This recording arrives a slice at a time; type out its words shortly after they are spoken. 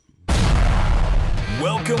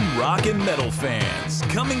Welcome, rock and metal fans.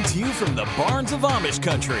 Coming to you from the barns of Amish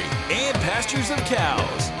country and pastures of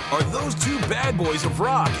cows are those two bad boys of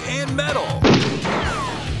rock and metal.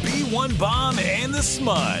 B1 Bomb and the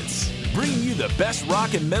Smuts. Bringing you the best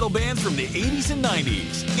rock and metal bands from the 80s and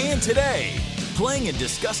 90s and today. Playing and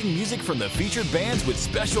discussing music from the featured bands with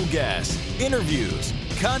special guests, interviews,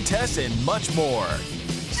 contests, and much more.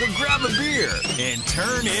 So grab a beer and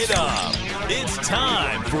turn it up. It's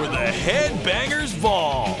time for the Headbangers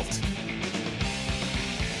Vault.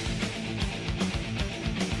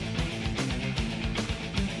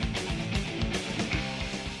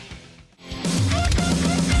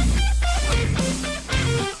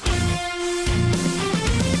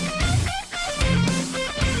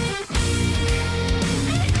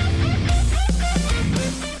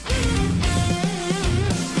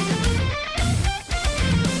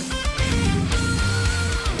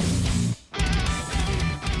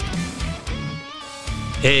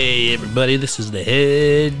 Hey everybody, this is the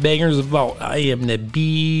Headbangers Vault. I am the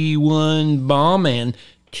B1 Bomb, and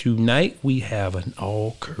tonight we have an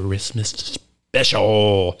all Christmas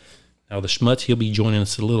special. Now the Schmutz, he'll be joining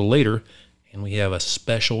us a little later, and we have a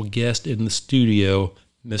special guest in the studio,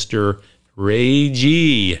 Mr. Ray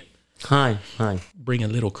G. Hi. Bring a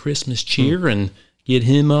little Christmas cheer and get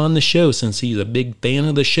him on the show since he's a big fan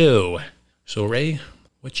of the show. So Ray,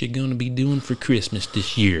 what you gonna be doing for Christmas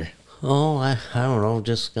this year? Oh, I don't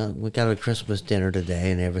know. We got a Christmas dinner today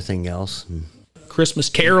and everything else. Christmas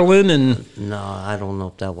caroling and... No, I don't know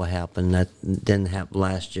if that will happen. That didn't happen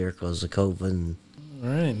last year because of COVID. All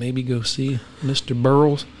right, maybe go see Mr.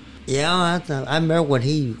 Burroughs. Yeah, I remember when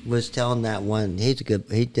he was telling that one. He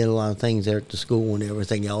did a lot of things there at the school and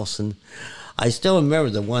everything else. And I still remember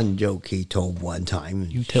the one joke he told one time.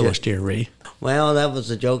 You tell us, dear Ray. Well, that was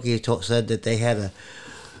a joke he said that they had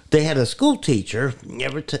a school teacher.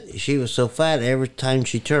 She was so fat, every time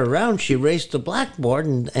she turned around, she raced the blackboard,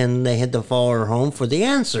 and they had to follow her home for the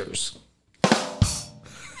answers.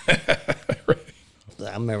 I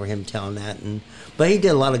remember him telling that, but he did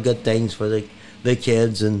a lot of good things for the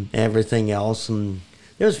kids and everything else. And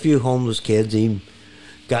there's a few homeless kids. He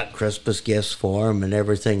got Christmas gifts for them and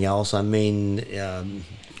everything else. I mean,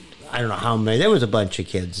 I don't know how many. There was a bunch of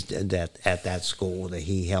kids at that school that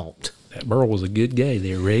he helped. That Burl was a good guy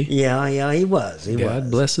there, Ray. Yeah, he was.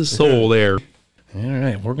 God bless his soul there. All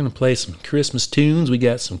right, we're going to play some Christmas tunes. We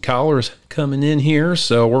got some callers coming in here,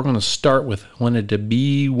 so we're going to start with one of the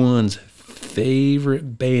B1's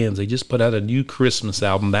favorite bands. They just put out a new Christmas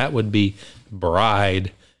album. That would be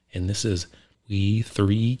Bride, and this is We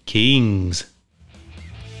Three Kings.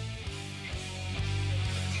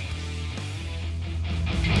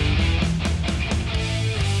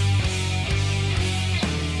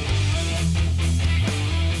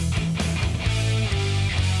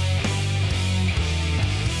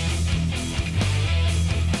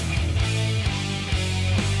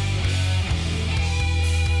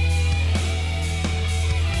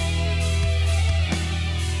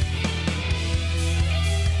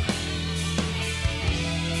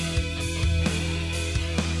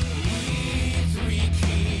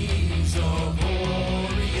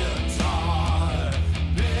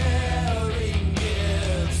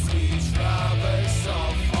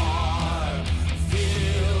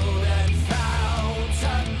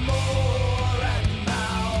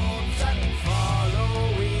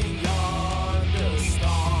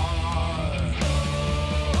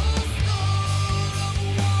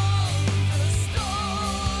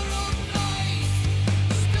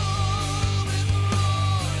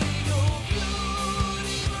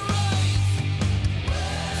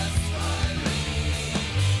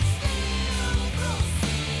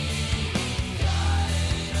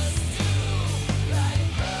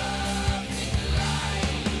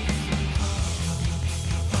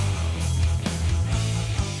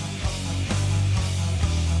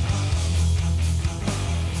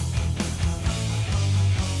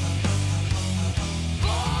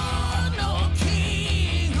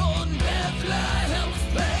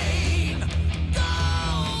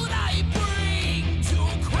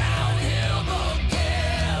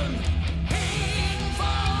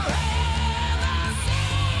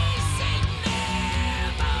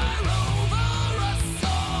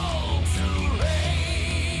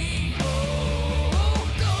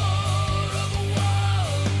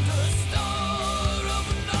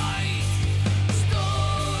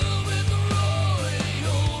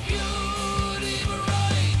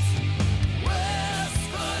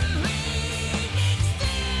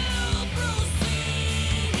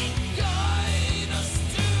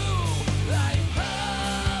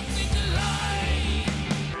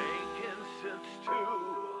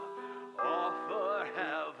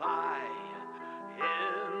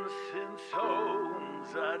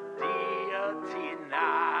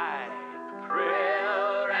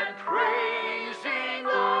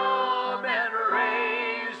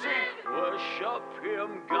 up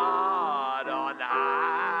him God on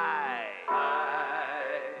high.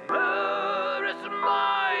 Murderous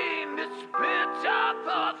mind, it spits out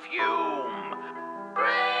the fume.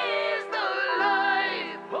 Praise the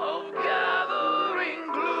life of gathering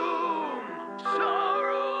gloom.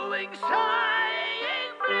 Sorrowing,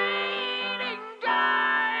 sighing, bleeding,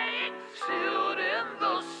 dying, sealed in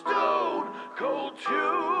the stone cold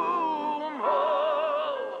tomb.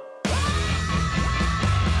 Oh.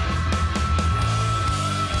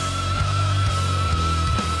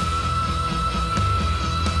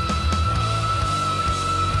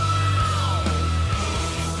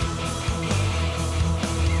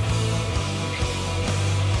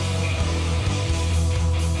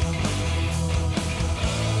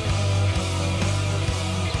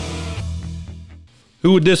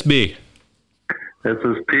 Who would this be? This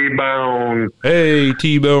is T-Bone. Hey,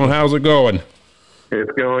 T-Bone, how's it going?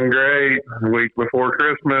 It's going great. Week before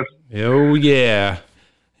Christmas. Oh, yeah.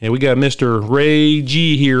 And we got Mr. Ray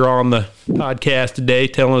G here on the podcast today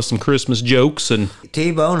telling us some Christmas jokes. And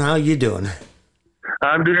T-Bone, how you doing?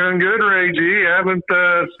 I'm doing good, Ray G. Haven't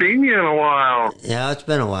seen you in a while. Yeah, it's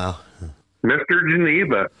been a while. Mr.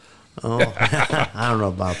 Geneva. Oh, I don't know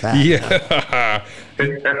about that. yeah,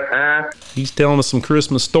 he's telling us some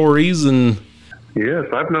Christmas stories. And Yes,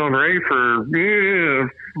 I've known Ray for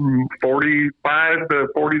 45 to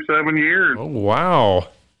 47 years. oh, wow.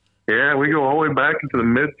 Yeah, we go all the way back into the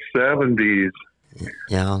mid-70s.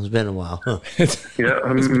 Yeah, it's been a while. Yeah,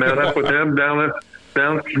 I met up with him down at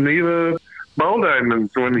Geneva Ball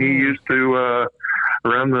Diamonds when he used to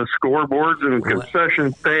run the scoreboards and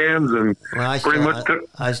concession stands, and Well,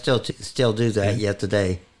 I still do that yet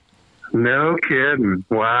today. No kidding.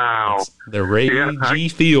 Wow. The Ray Yeah, G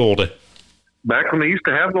Field. Back when they used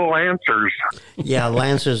to have the Lancers. Yeah,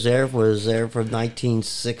 Lancers was there from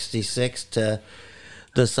 1966 to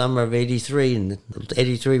the summer of 83. And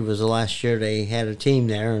 83 was the last year they had a team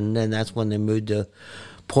there, and then that's when they moved to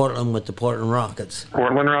Portland with the Portland Rockets.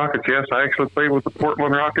 Portland Rockets, yes. I actually played with the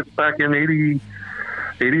Portland Rockets back in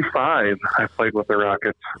 85. I played with the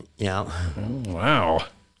Rockets. Yeah. Oh, wow.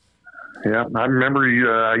 Yeah, I remember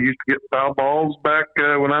I used to get foul balls back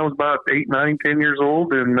when I was about 8, 9, 10 years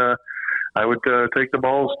old, and I would take the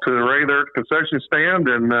balls to Ray there at the concession stand,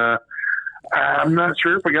 and I'm not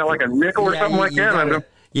sure if we got like a nickel or something like that.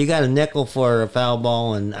 You got a nickel for a foul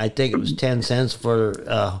ball, and I think it was 10 cents for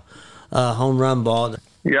a home run ball.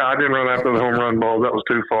 Yeah, I didn't run after the home run ball. That was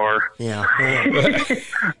too far. Yeah.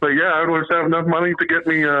 But yeah, I would have enough money to get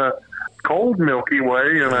me a cold Milky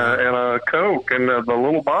Way and a Coke and the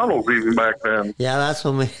little bottles even back then. Yeah, that's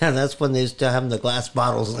when they still have the glass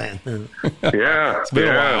bottles then. Yeah, It's been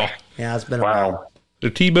a while. Yeah, it's been a while. Wow. So,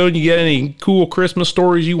 T-Bone, you got any cool Christmas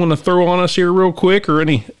stories you want to throw on us here real quick, or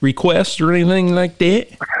any requests or anything like that?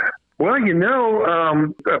 Well, a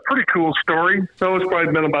pretty cool story. So it's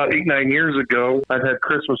probably been about 8, 9 years ago. I'd had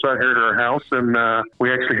Christmas out here at our house, and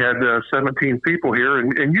we actually had 17 people here.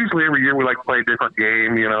 And usually every year we like to play a different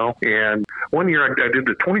game, you know. And one year I did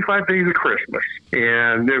the 25 Days of Christmas.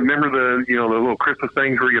 And remember the little Christmas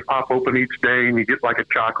things where you pop open each day and you get like a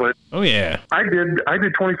chocolate? Oh, yeah. I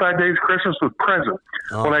did 25 Days of Christmas with presents.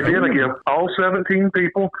 What I did, I gave all 17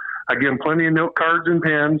 people, I gave them plenty of note cards and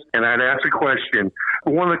pens, and I'd ask a question.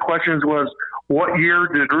 One of the questions was, what year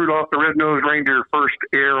did Rudolph the Red-Nosed Reindeer first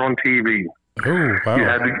air on TV? Oh, wow.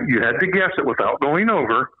 You had to guess it without going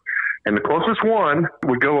over, and the closest one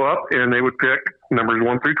would go up, and they would pick numbers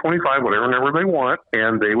 1 through 25, whatever number they want,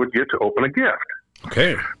 and they would get to open a gift.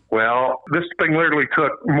 Okay. Well, this thing literally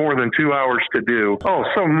took more than 2 hours to do. Oh,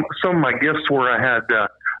 some of my gifts were I had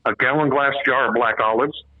a gallon glass jar of black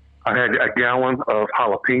olives. I had a gallon of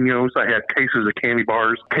jalapenos. I had cases of candy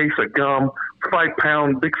bars, case of gum,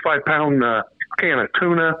 big 5 pound can of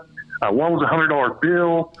tuna. One was $100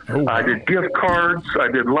 bill. Oh, wow. I did gift cards.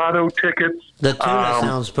 I did lotto tickets. The tuna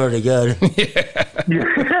sounds pretty good.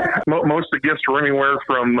 Yeah. Most of the gifts were anywhere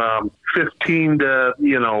from 15 to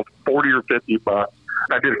 40 or 50 bucks.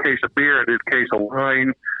 I did a case of beer. I did a case of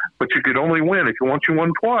wine. But you could only win. If you won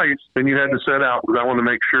twice, then you had to set out, because I wanted to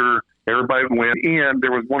make sure everybody would win. And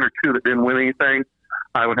there was 1 or 2 that didn't win anything.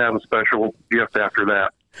 I would have a special gift after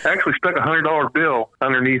that. I actually stuck a $100 bill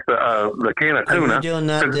underneath the can of tuna. Are you doing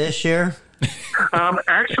that this year?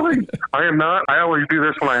 Actually, I am not. I always do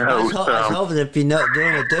this when I host. I was hoping if you're not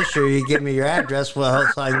doing it this year, you give me your address so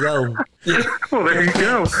I can go. Well, there you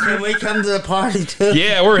go. Can we come to the party too?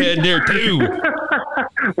 Yeah, we're heading there, too.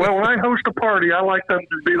 Well, when I host a party, I like to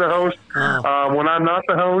be the host. When I'm not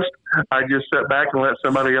the host, I just sit back and let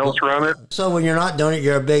somebody else run it. So when you're not doing it,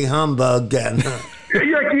 you're a big humbug then.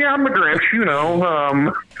 Yeah, I'm the Grinch, you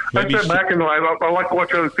know. I sit back and I like to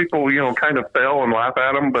watch other people, you know, kind of fail and laugh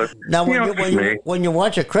at them. But Now, when you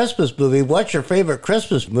watch a Christmas movie, what's your favorite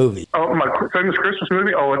Christmas movie? Oh, my famous Christmas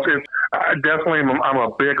movie? Oh, it's definitely. I'm a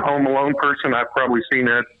big Home Alone person. I've probably seen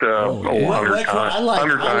it 100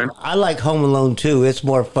 times. I like Home Alone too. It's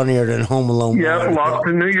more funnier than Home Alone. Yeah, Lost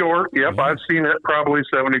in New York. Yep, I've seen it probably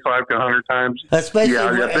 75 to 100 times.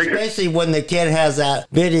 Especially when the kid has that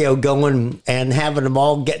video going and having them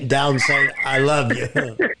all get down saying, "I love you."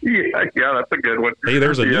 yeah, that's a good one. Hey,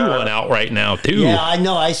 there's a new one out right now too. Yeah, I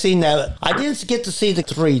know. I seen that. I didn't get to see the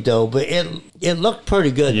 3 though, but it looked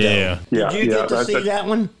pretty good. Yeah. Though. Did you get to see that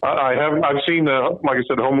one? I haven't. I've seen like I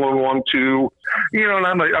said, Home Alone 1, 2. You know, and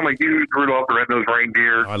I'm a huge Rudolph the Red-Nosed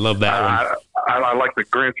Reindeer. I love that one. I like the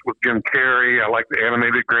Grinch with Jim Carrey. I like the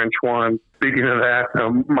animated Grinch one. Speaking of that,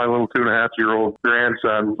 my little 2.5-year-old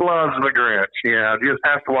grandson loves the Grinch. Yeah, just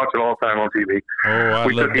has to watch it all the time on TV. Oh, I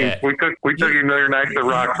love that. We took him the other night to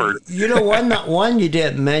Rockford. You know, one you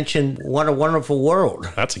didn't mention, What a Wonderful World.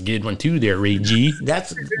 That's a good one too there, Ray G.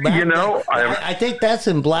 I think that's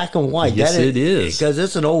in black and white. Yes, it is. Because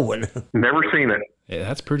it's an old one. Never seen it. Yeah,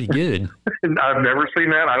 that's pretty good. I've never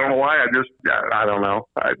seen that. I don't know why. I don't know.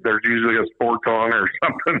 There's usually a sports on or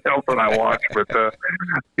something else that I watch. But,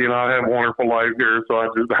 you know, I have a wonderful life here, so I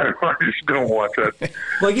just don't watch it.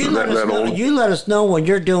 Well, you let us know when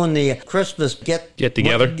you're doing the Christmas get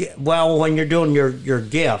together. When you're doing your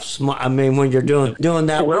gifts. I mean, when you're doing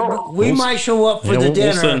that, we might show up for the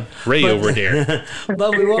dinner. We'll send Ray over there.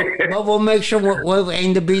 but we'll make sure we'll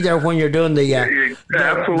aim to be there when you're doing the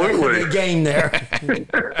absolutely the game there.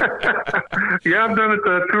 Yeah, I've done it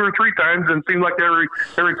 2 or 3 times, and it seems like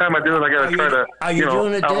every time I do it, I got to try to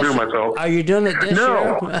outdo myself. Are you doing it this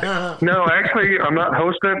year? No, actually, I'm not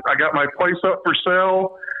hosting it. I got my place up for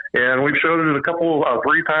sale, and we've showed it a couple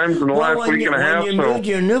 3 times in the last week and a half. When you moved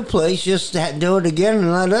your new place, just do it again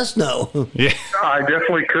and let us know. Yeah, I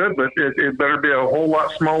definitely could, but it better be a whole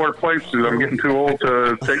lot smaller place because I'm getting too old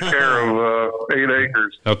to take care of 8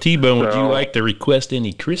 acres. Now, T-Bone, would you like to request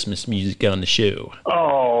any Christmas music on the show?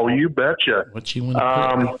 Oh, you betcha. What you want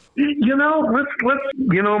to play? You know, let's.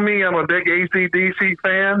 You know me, I'm a big AC/DC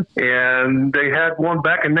fan, and they had one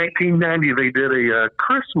back in 1990. They did a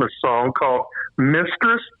Christmas song called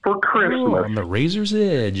 "Mistress for Christmas." Oh, on the Razor's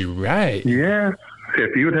Edge, you're right. Yeah.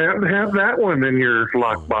 If you would happen to have that one in your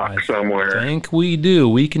lockbox somewhere. I think we do.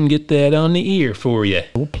 We can get that on the ear for you.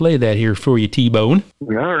 We'll play that here for you, T-Bone.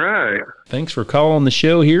 All right. Thanks for calling the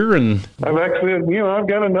show here. And I've actually, I've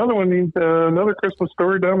got another one, another Christmas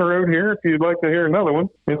story down the road here if you'd like to hear another one.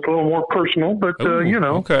 It's a little more personal, but,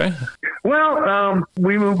 Okay. Well,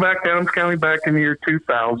 we moved back down to County back in the year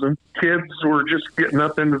 2000. Kids were just getting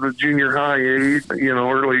up into the junior high age,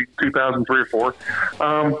 early 2003 or 4.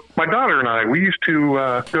 My daughter and I, we used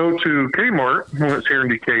to go to Kmart when it's here in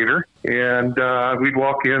Decatur, and we'd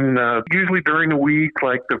walk in usually during the week,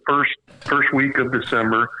 like the first week of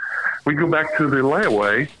December. We'd go back to the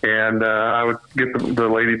layaway, and I would get the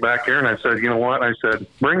lady back there, and I said, you know what? I said,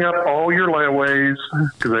 bring up all your layaways,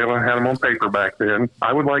 because they had them on paper back then.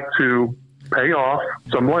 I would like to pay off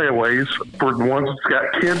some layaways for the ones that's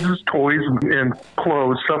got kids' toys and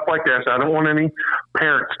clothes, stuff like that. So I don't want any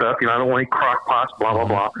parent stuff. I don't want any crock pots, blah, blah,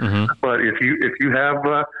 blah. Mm-hmm. But if you have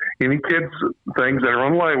any kids' things that are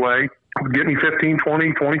on layaway, get me 15,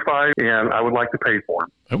 20, 25, and I would like to pay for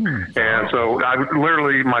them. Ooh. And so I would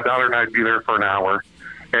literally, my daughter and I'd be there for an hour,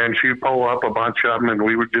 and she'd pull up a bunch of them, and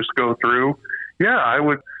we would just go through. Yeah, I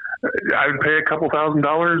would pay a couple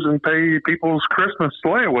 $1,000s and pay people's Christmas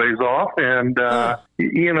layaways off. And,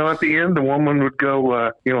 at the end, the woman would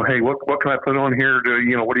go, hey, what can I put on here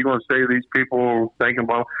to, what are you going to say to these people thinking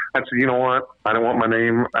about? I said, you know what? I don't want my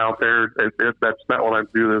name out there. That's not what I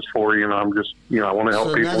do this for. I'm just, I want to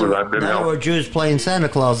help people that I've been helping. Now we're Jews playing Santa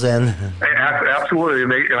Claus then. Absolutely.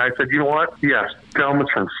 And I said, you know what? Yes, tell them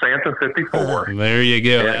it's from Santa 54. There you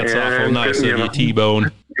go. That's awful nice of you,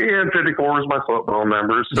 T-Bone. And 54 is my football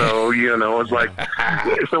number, so it's like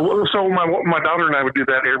so. My daughter and I would do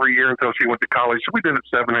that every year until she went to college. So we did it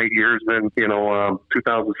 7-8 years. Then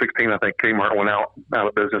 2016, I think Kmart went out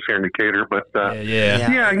of business here in Decatur. But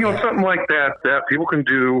something like that people can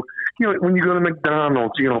do. When you go to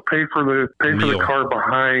McDonald's, pay for the car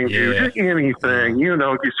behind you, just anything.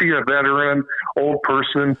 If you see a veteran, old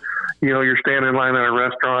person, you're standing in line at a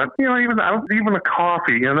restaurant, even a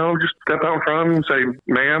coffee, just step out in front of them and say,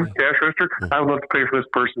 ma'am, cash register, I would love to pay for this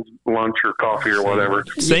person's lunch or coffee or whatever.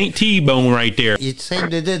 St. T-Bone right there. You'd say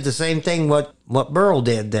they did the same thing what Burl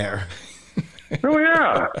did there. Oh,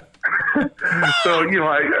 yeah. So,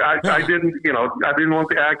 I didn't, I didn't want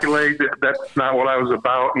the accolades. That's not what I was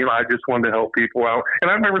about. I just wanted to help people out.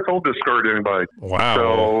 And I've never told this story to anybody. Wow.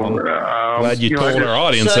 So, glad you told our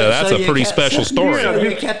audience that. That's a pretty special story. So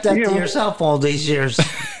you kept that to yourself all these years.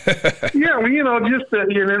 Yeah, well, just that,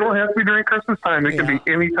 it don't have to be during Christmas time. It can be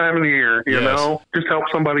any time of the year, you know. Just help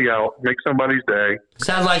somebody out, make somebody's day.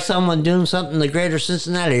 Sounds like someone doing something in the greater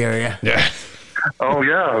Cincinnati area. Yeah. Oh,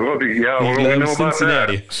 yeah. Well, we know about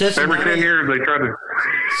Cincinnati. that. Every 10 years they try to...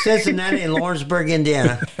 Cincinnati and Lawrenceburg,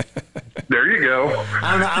 Indiana. There you go.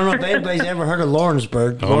 I don't know if anybody's ever heard of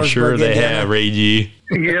Lawrenceburg. I'm sure they have, Ray G.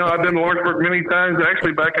 Yeah, I've been to Lawrenceburg many times.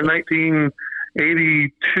 Actually, back in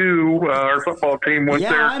 1982, our football team went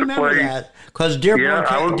there to play. Yeah, I remember that. Because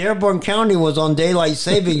Dearborn County was on daylight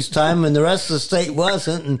savings time, and the rest of the state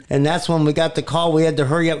wasn't. And that's when we got the call. We had to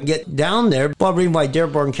hurry up and get down there. Well, the reason why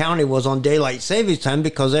Dearborn County was on daylight savings time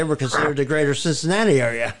because they were considered the greater Cincinnati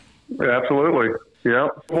area. Absolutely. Yeah,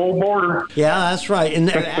 whole border. Yeah, that's right. And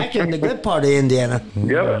they're actually in the good part of Indiana.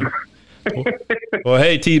 Yep. Well,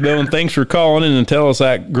 hey, T-Bone, thanks for calling in and tell us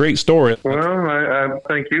that great story. Well, I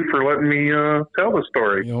thank you for letting me tell the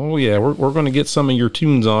story. Oh, yeah, we're going to get some of your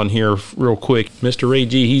tunes on here real quick. Mr. Ray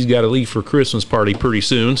G, he's got to leave for Christmas party pretty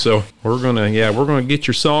soon, so we're going to get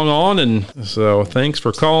your song on, and so thanks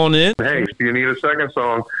for calling in. Hey, you need a second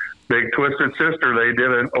song. Big Twisted Sister, they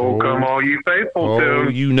did an "Oh Come All You Faithful"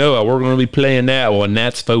 tune. You know it. We're going to be playing that one.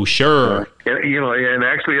 That's for sure. And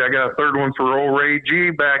actually, I got a third one for old Ray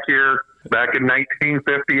G back here. Back in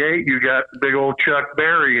 1958, you got big old Chuck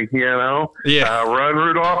Berry, Yeah. Run,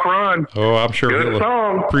 Rudolph, Run. Oh, I'm sure Good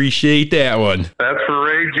song. Appreciate that one. That's for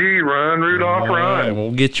Ray G. Run, Rudolph, Run. All right,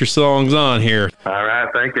 we'll get your songs on here. All right,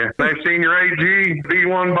 thank you. Nice seeing you, Ray G.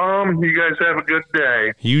 B1 Bomb. You guys have a good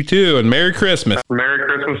day. You too, and Merry Christmas. Merry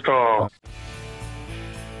Christmas to all.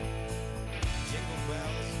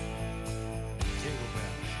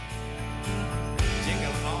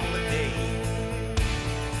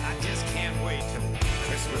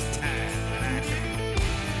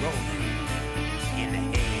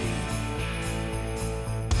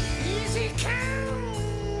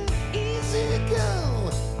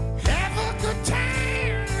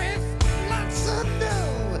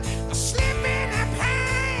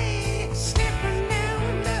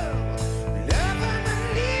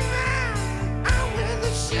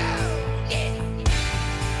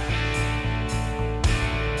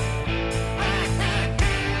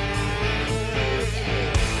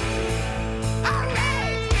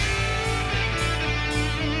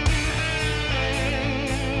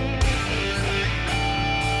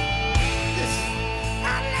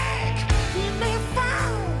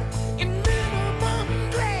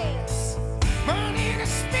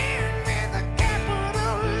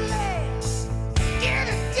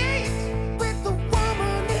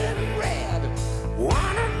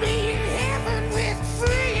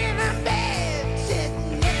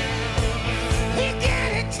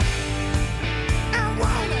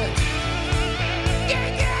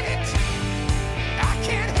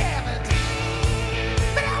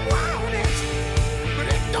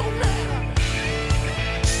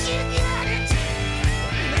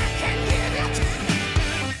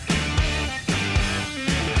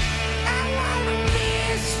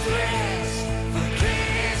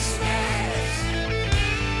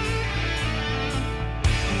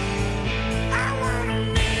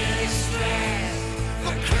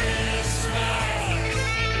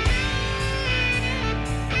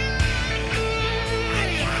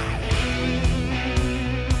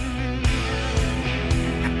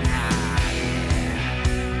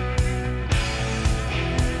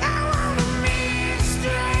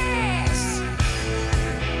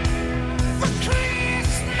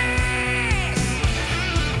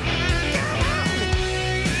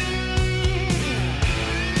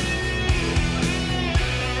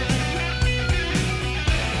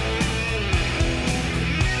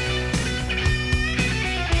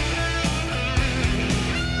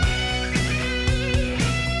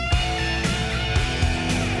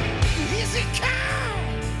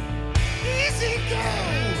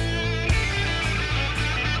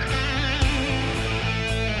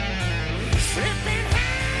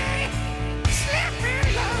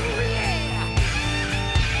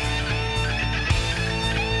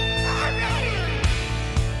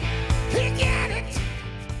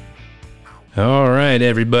 All right,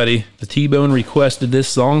 everybody. The T-Bone requested this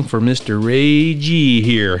song for Mr. Ray G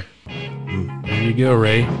here. There you go,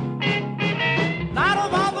 Ray.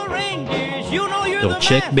 Little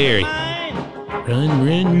Chuck Berry. Run,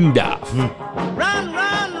 run, Rudolph. Run,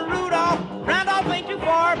 run, Rudolph. Randolph ain't too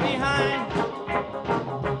far behind.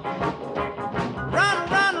 Run,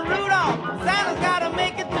 run, Rudolph.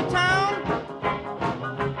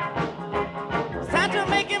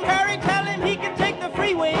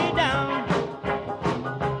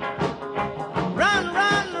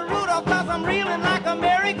 I'm reeling like a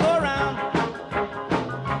merry-go-round.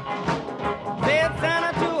 Said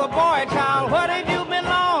Santa to a boy child, what have you been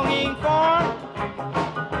longing for?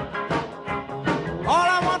 All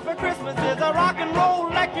I want for Christmas is a rock and roll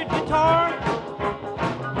electric guitar.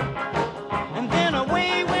 And then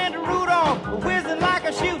away went Rudolph, whizzing like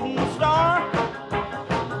a shooting star.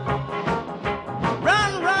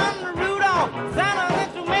 Run, run, Rudolph, Santa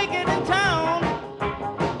wants to make it in town.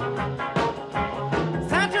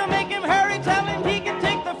 Santa, make him hurry, tell him he can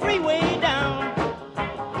take the freeway down.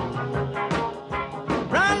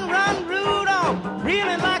 Run, run, Rudolph,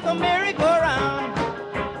 reeling like a merry-go-round.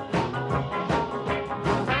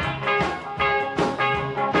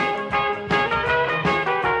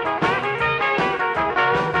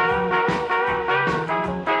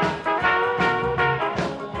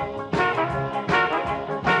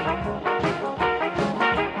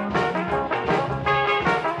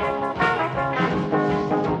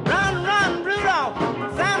 Run, run, Rudolph,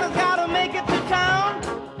 Santa's gotta make it to town.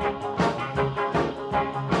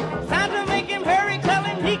 Santa, make him hurry, tell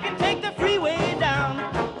him he can take the freeway down.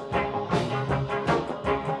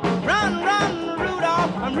 Run, run,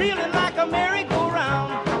 Rudolph, I'm reeling like a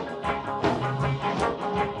merry-go-round.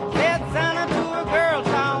 Said Santa to a girl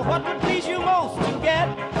child, what would please you most to get?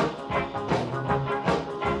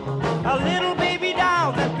 A little baby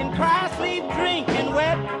doll that can cry, sleep, drink, and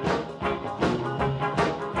wet.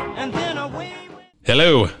 And then away went...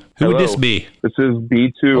 Hello. Who would this Hello. be? This is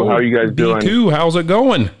B2. How are you guys doing? B2, how's it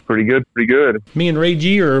going? Pretty good, pretty good. Me and Ray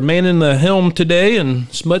G are manning the helm today, and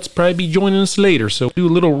Smuts probably be joining us later. So do a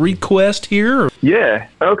little request here. Yeah.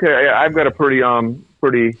 Okay. I've got a pretty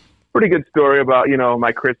good story about,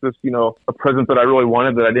 my Christmas, a present that I really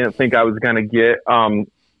wanted that I didn't think I was going to get.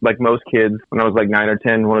 Like most kids, when I was like 9 or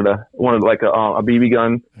 10, wanted like a BB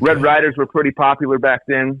gun. Red Riders were pretty popular back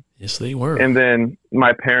then. Yes, they were. And then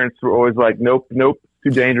my parents were always like, nope, too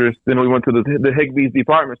dangerous. Then we went to the Higbee's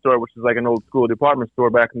department store, which is like an old school department store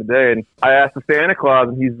back in the day. And I asked the Santa Claus,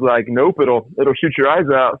 and he's like, nope, it'll shoot your eyes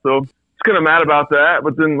out. So it's kind of mad about that.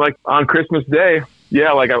 But then like on Christmas Day,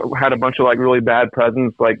 yeah, like I had a bunch of like really bad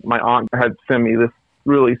presents. Like my aunt had sent me this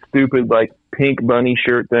really stupid like pink bunny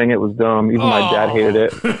shirt thing. It was dumb. Even my dad hated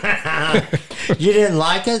it. You didn't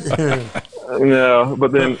like it? No,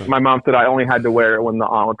 but then my mom said I only had to wear it when the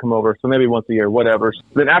aunt would come over. So maybe once a year, whatever.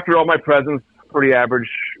 Then after all my presents, pretty average,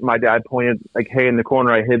 my dad pointed like, hey, in the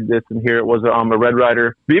corner I hid this, and here it was a Red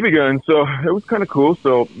Ryder BB gun. So it was kind of cool.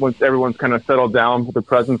 So once everyone's kind of settled down with the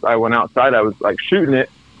presents, I went outside. I was like shooting it.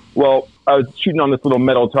 Well, I was shooting on this little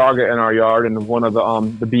metal target in our yard, and one of the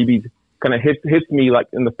BBs kind of hits me like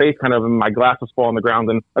in the face, kind of, and my glasses fall on the ground.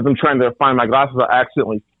 And as I'm trying to find my glasses, I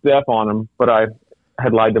accidentally step on them, but I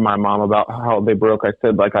had lied to my mom about how they broke. I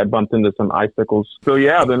said like I bumped into some icicles. So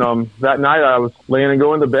yeah, then that night I was laying and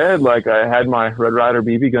going to bed, like I had my Red Ryder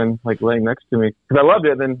BB gun like laying next to me because I loved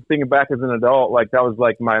it. Then thinking back as an adult, like that was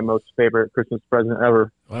like my most favorite Christmas present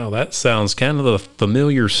ever. Wow, that sounds kind of a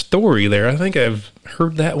familiar story there. I think I've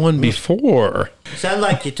heard that one before. Sound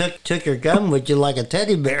like you took your gun with you like a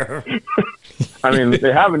teddy bear. I mean, it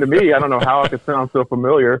happened to me. I don't know how it could sound so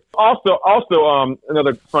familiar. Also,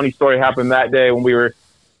 another funny story happened that day when we were,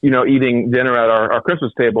 eating dinner at our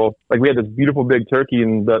Christmas table. Like we had this beautiful big turkey,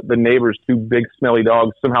 and the neighbors' two big smelly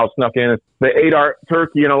dogs somehow snuck in. They ate our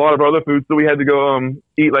turkey and a lot of other food, so we had to go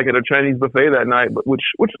eat like at a Chinese buffet that night, but which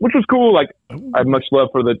was cool. Like I have much love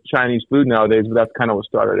for the Chinese food nowadays, but that's kind of what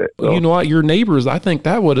started it. So. Well, you know what? Your neighbors, I think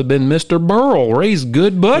that would have been Mr. Burl, Ray's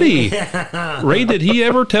good buddy. Ray, did he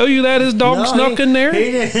ever tell you that his dog snuck in there? He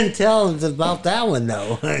didn't tell us about that one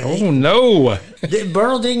though. Oh no!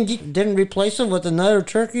 Burl didn't replace him with another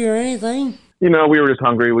turkey or anything. We were just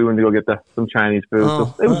hungry. We wanted to go get some Chinese food.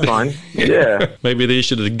 So it was fun. Yeah. Maybe they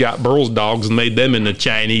should have got Burl's dogs and made them into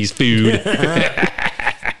Chinese food.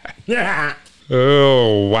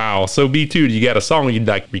 Oh, wow. So, B2, you got a song you'd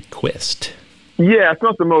like to request? Yeah, it's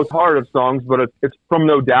not the most hard of songs, but it's from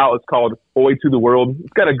No Doubt. It's called Oi to the World.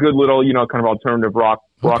 It's got a good little, kind of alternative rock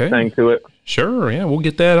thing to it. Sure, yeah, we'll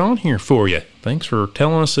get that on here for you. Thanks for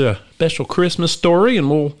telling us a special Christmas story,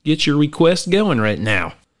 and we'll get your request going right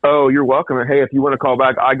now. Oh, you're welcome. And hey, if you want to call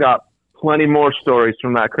back, I got plenty more stories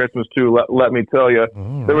from that Christmas too. Let me tell you.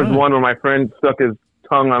 There was one where my friend stuck his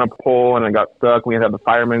tongue on a pole and it got stuck. We had to have the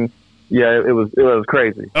firemen. Yeah, it was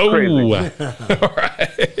crazy. Oh, crazy. All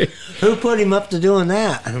right. Who put him up to doing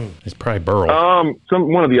that? It's probably Burl.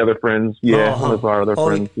 One of the other friends. Yeah, one of our other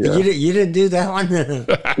friends. Yeah. You didn't do that one?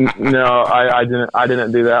 No, I didn't. I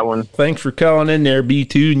didn't do that one. Thanks for calling in there,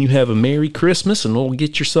 B2, and you have a Merry Christmas, and we'll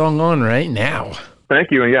get your song on right now. Thank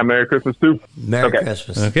you, and yeah, Merry Christmas too. Merry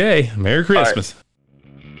Christmas. Okay, Merry Christmas.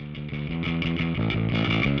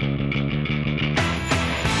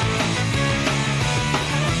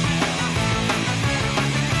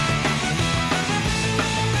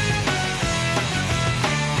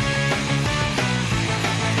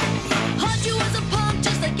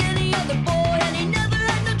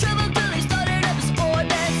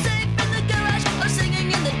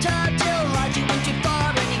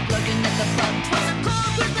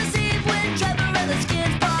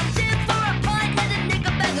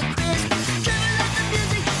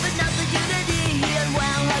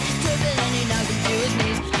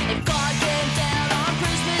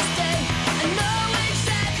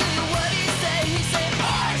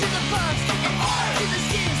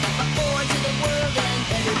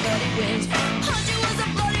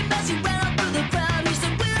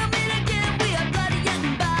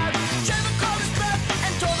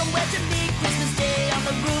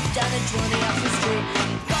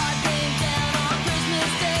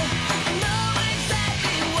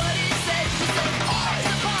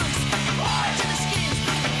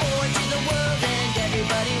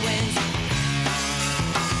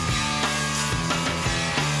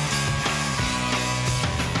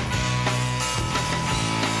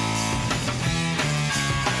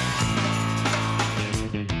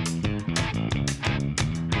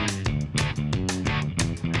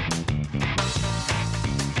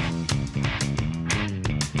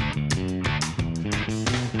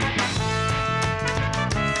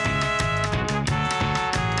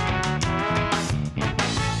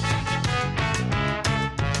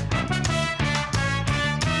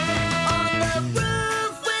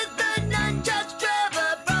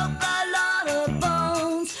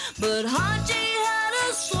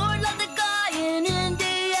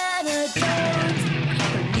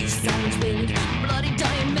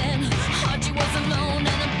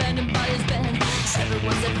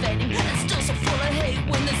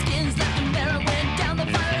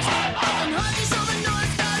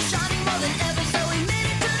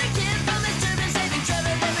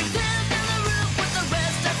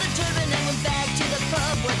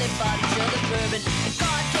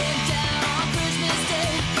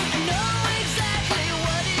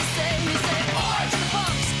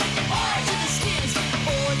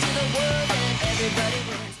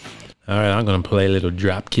 All right, I'm going to play a little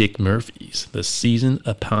Dropkick Murphys, The Season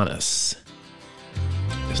Upon Us.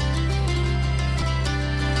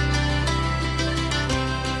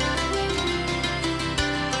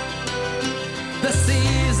 The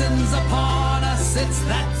season's upon us, it's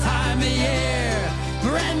that time of year.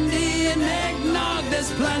 Brandy and eggnog,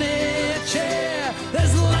 there's plenty of cheer.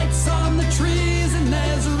 There's lights on the trees and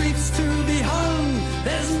there's wreaths to be hung.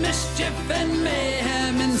 There's mischief and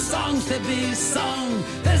mayhem and songs to be sung.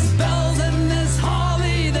 There's bells and there's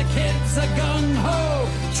holly, the kids are gung-ho.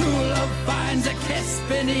 True love finds a kiss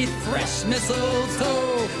beneath fresh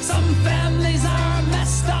mistletoe. Some families are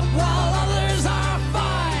messed up while others are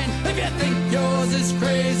fine. If you think yours is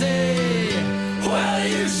crazy, well,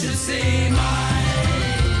 you should see mine.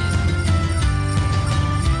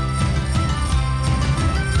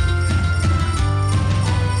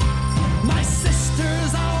 My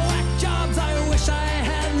sisters are whack jobs, I wish I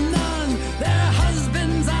had none. Their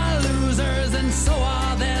husbands are losers and so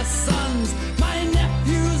are their sons. My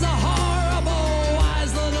nephew's a horrible,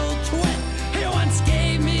 wise little twit. He once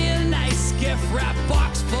gave me a nice gift wrap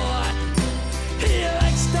box full of. He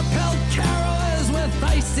likes to pelt carolers with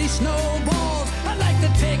icy snowballs. I'd like to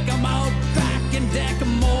take him out back and deck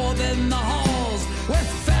more than the halls. With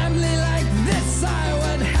family like this, I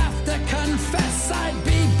would have to confess I'd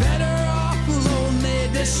be better off lonely,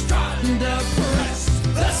 distraught and depressed.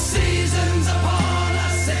 The season's upon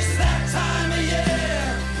us, it's that time of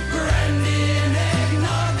year. Brandy and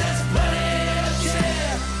eggnog, there's plenty of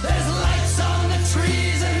cheer. There's lights on the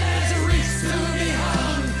trees and there's wreaths to be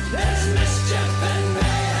hung. There's mischief and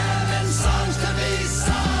mayhem and songs to be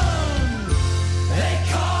sung. They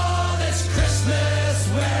call this Christmas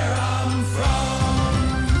where I'm from.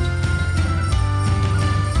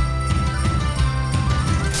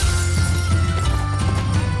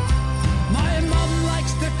 My mom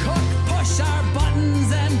likes to cook, push our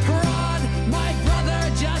buttons and prod. My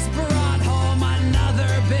brother just brought home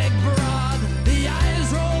another big broad. The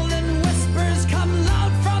eyes roll and whispers come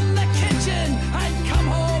loud from the kitchen. I'd come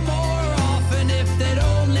home more often if they'd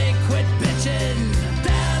only quit bitching.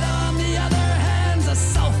 Dad, on the other hand's a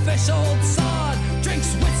selfish old sod.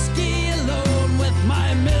 Drinks whiskey alone with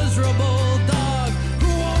my miserable dog, who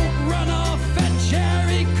won't run off fetch air,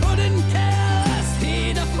 he couldn't care less.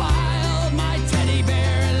 He defiled my teddy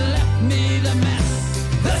bear and left me the mess.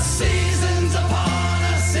 The season's upon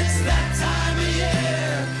us, it's that time of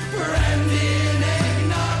year. Brandy and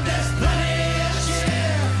eggnog, there's plenty of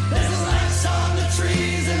cheer. There's lights on the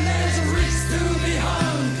trees and there's wreaths to be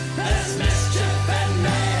hung. There's mischief and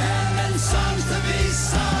mayhem and songs to be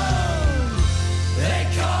sung. They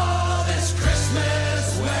call this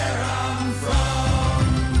Christmas where I'm from.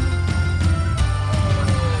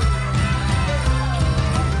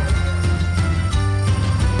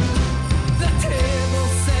 The table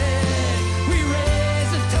set, we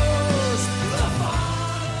raise a toast. The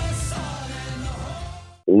Father, Son, and the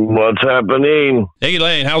Holy. What's happening? Hey,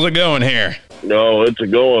 Lane, how's it going here? No, it's a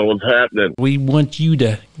going. What's happening? We want you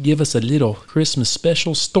to give us a little Christmas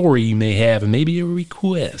special story you may have and maybe a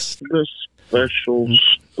request. This special Yeah,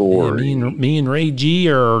 story. me and Ray G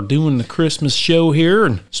are doing the Christmas show here,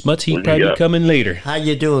 and Smuts, he'd What do you probably got? coming later. How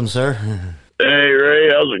you doing, sir? Hey, Ray,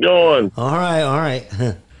 how's it going? All right, all right.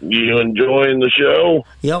 You enjoying the show?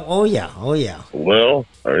 Yeah, oh yeah, oh yeah. Well,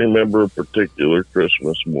 I remember a particular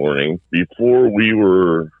Christmas morning. Before we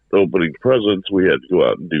were opening presents, we had to go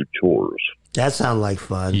out and do chores. That sounds like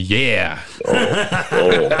fun. Yeah.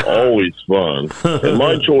 Oh, always fun. And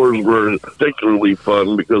my chores were particularly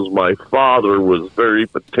fun because my father was very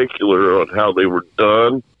particular on how they were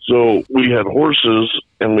done. So we had horses,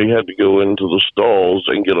 and we had to go into the stalls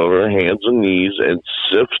and get on our hands and knees and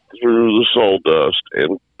sift through the sawdust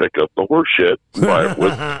and pick up the horse shit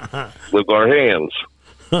with our hands.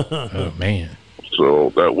 Oh, man.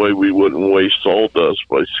 So that way we wouldn't waste sawdust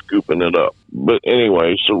by scooping it up. But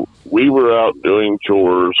anyway, so we were out doing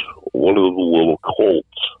chores. One of the little colts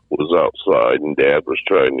was outside, and Dad was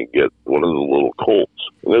trying to get one of the little colts.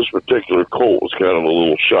 And this particular colt was kind of a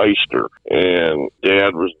little shyster. And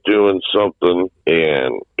Dad was doing something,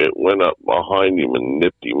 and it went up behind him and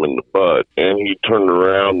nipped him in the butt. And he turned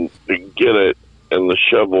around to get it, and the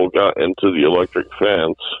shovel got into the electric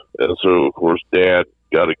fence. And so, of course, Dad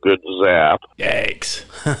got a good zap. Yikes.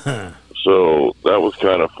 So that was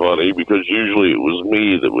kind of funny because usually it was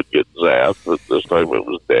me that would get zapped, but this time it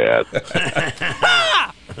was Dad.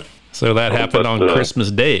 So that happened on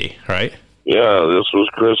Christmas Day, right? Yeah, this was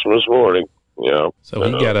Christmas morning. Yeah. So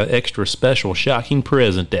he got an extra special shocking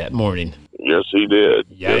present that morning. Yes, he did.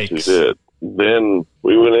 Yikes. Yes, he did. Then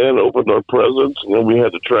we went in, opened our presents, and then we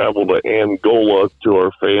had to travel to Angola to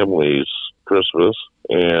our family's Christmas.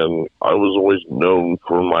 and I was always known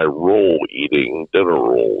for my roll eating, dinner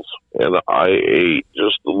rolls. And I ate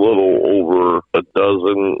just a little over a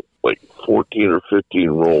dozen, like 14 or 15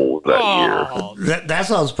 rolls that year. That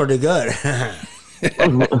sounds pretty good. But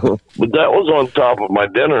that was on top of my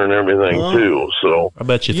dinner and everything, too. So I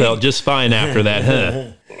bet you felt just fine after that,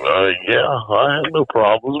 huh? yeah, I had no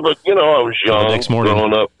problems. But, you know, I was young, next morning.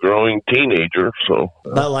 growing teenager. So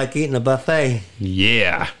About like eating a buffet.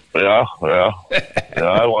 Yeah. Yeah,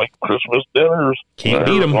 I like Christmas dinners. Can't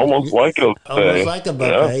beat 'em. Almost like a buffet. Almost like a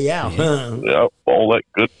buffet, yeah. Yeah, all that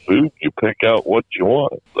good food, you pick out what you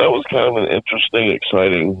want. That was kind of an interesting,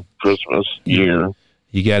 exciting Christmas year.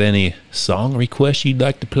 You got any song requests you'd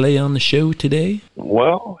like to play on the show today?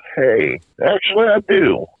 Well, hey, actually I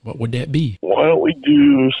do. What would that be? Why don't we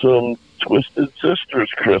do some Twisted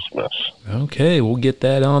Sisters Christmas? Okay, we'll get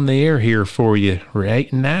that on the air here for you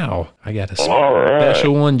right now. I got a All right.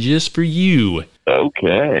 special one just for you.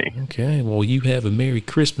 Okay. Okay, well, you have a Merry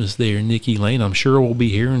Christmas there, Nikki Lane. I'm sure we'll be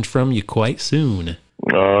hearing from you quite soon.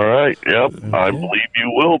 All right. Yep. I believe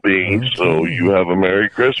you will be. Okay. So you have a Merry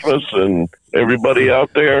Christmas, and everybody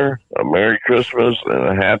out there, a Merry Christmas and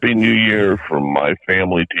a Happy New Year from my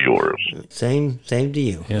family to yours. Same to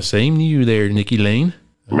you. Yeah, same to you there, Nikki Lane.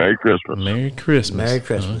 Merry Christmas. Merry Christmas. Merry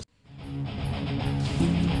Christmas.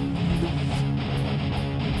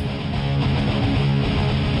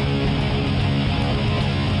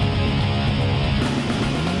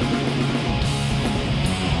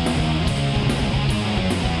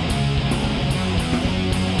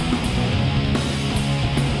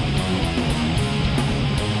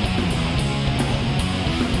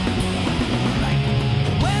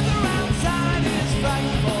 Weather outside is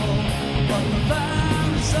frightful, but the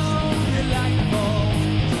fun is so delightful.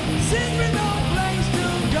 Since we've no place to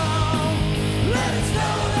go, let it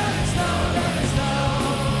snow, let it snow, let it snow.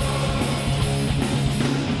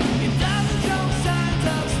 It doesn't show signs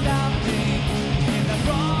of stopping, and the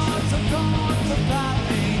rods of corn for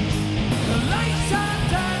popping. The lights are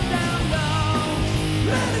turned down low.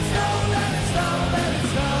 Let it snow, let it snow, let it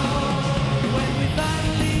snow. When we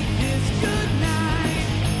finally kiss goodnight,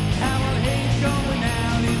 how I hate going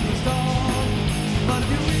out in the storm. But if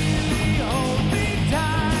you really hold me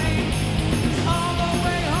tight, all the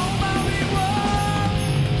way home I'll be warm.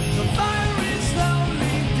 The fire is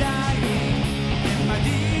slowly dying, and my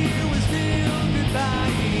dear, we're still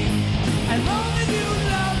goodbying. As long as you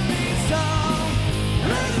love me so,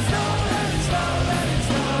 let it snow, let it snow, let it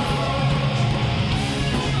snow.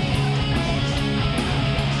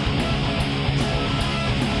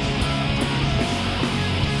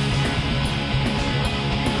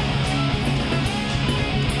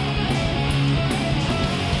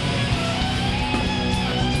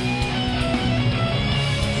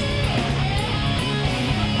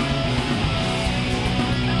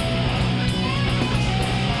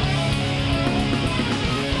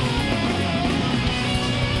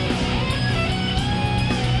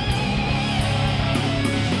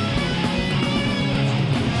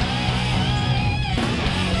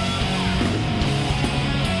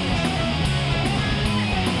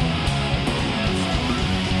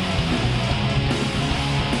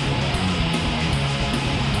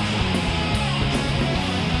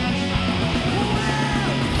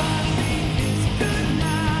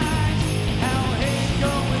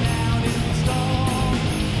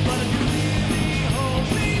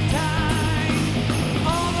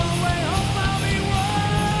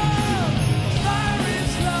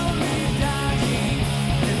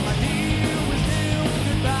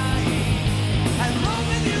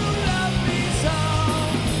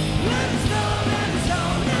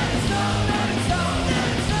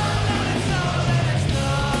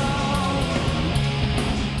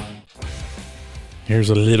 Here's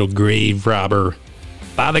a little grave robber.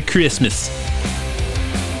 Father Christmas.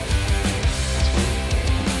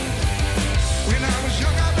 When I was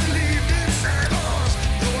young, I believed in Santa Claus,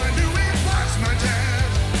 though I knew it was my dad.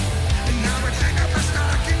 And I would hang up my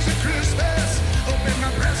stockings at Christmas, open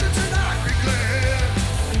my presents and I'd be glad.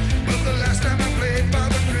 But the last time I played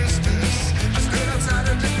Father Christmas, I stood outside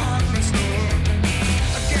a department store.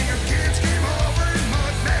 A gang of kids came over and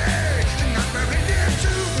mugged me and knocked my reindeer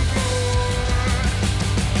to the floor.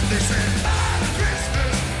 They said, Father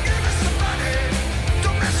Christmas, give us some money.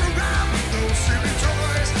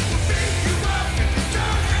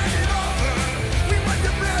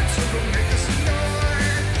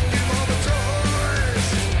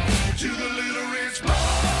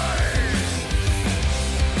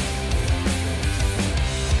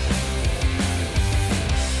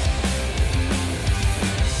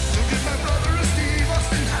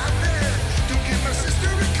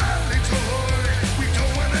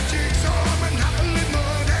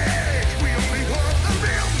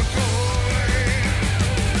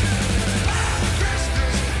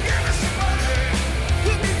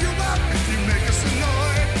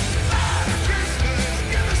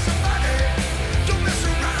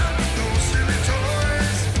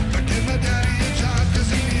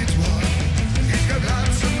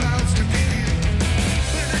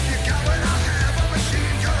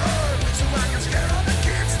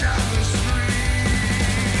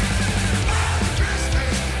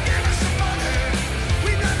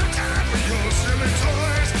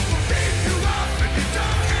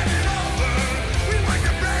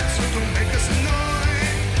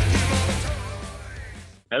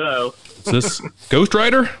 this Ghost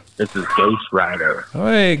Rider? This is Ghost Rider.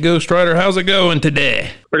 Hey, Ghost Rider, how's it going today?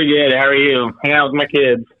 Pretty good. How are you? Hanging out with my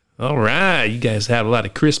kids. All right, you guys have a lot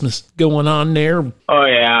of Christmas going on there. Oh,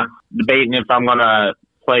 yeah. Debating if I'm going to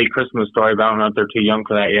play Christmas Story, but I don't know if they're too young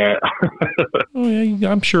for that yet. Oh,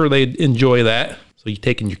 yeah, I'm sure they'd enjoy that. So you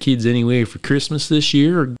taking your kids anywhere for Christmas this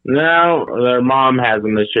year? Or? No, their mom has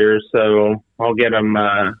them this year, so I'll get them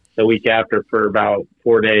the week after for about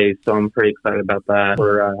 4 days. So I'm pretty excited about that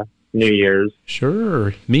for New Year's.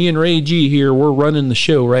 Sure. Me and Ray G here, we're running the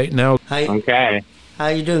show right now. Hi. Okay. How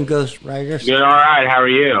you doing, Ghost Riders? Good, all right. How are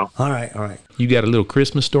you? All right. You got a little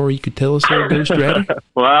Christmas story you could tell us there, Ghost Rider?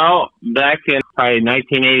 Well, back in probably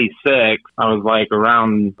 1986, I was like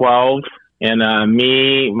around 12. And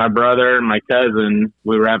me, my brother, and my cousin,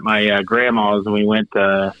 we were at my grandma's, and we went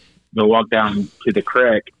to go walk down to the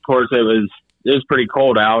creek. Of course, it was pretty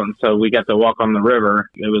cold out, and so we got to walk on the river.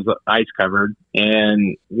 It was ice covered,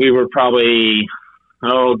 and we were probably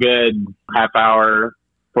good half hour,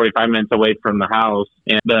 45 minutes away from the house,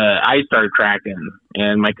 and the ice started cracking.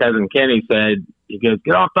 And my cousin Kenny said, he goes,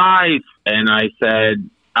 "Get off the ice!" And I said,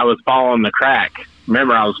 I was following the crack.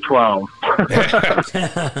 Remember, I was 12.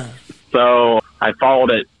 So I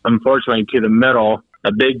followed it, unfortunately, to the middle.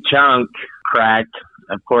 A big chunk cracked.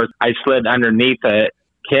 Of course, I slid underneath it.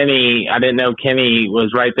 Kenny, I didn't know Kenny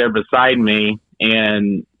was right there beside me,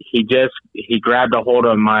 and he grabbed a hold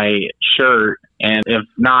of my shirt, and if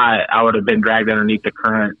not, I would have been dragged underneath the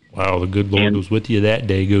current. Wow, the good Lord was with you that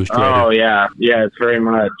day, Ghost Rider. Oh, yeah. Yes, very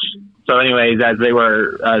much. So anyways, as they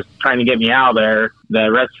were trying to get me out of there,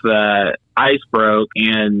 the rest of the ice broke,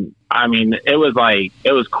 and I mean, it was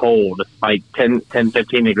cold, like 10,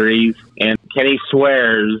 15 degrees. And Kenny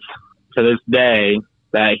swears to this day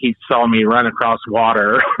that he saw me run across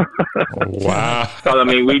water. Wow. So, I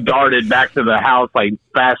mean, we darted back to the house like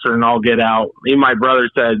faster than all get out. Even my brother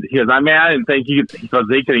said, he goes, I didn't think he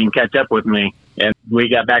could even catch up with me. And we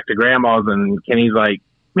got back to Grandma's, and Kenny's like,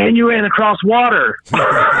 "Man, you ran across water."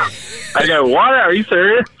 I go, "What? Are you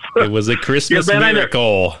serious?" It was a Christmas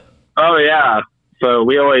miracle. Oh, yeah. So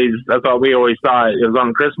that's what we always thought. It was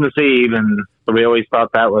on Christmas Eve, and so we always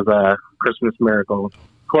thought that was a Christmas miracle.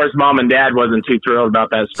 Of course, Mom and Dad wasn't too thrilled about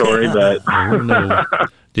that story, but... Oh, no.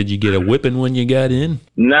 Did you get a whipping when you got in?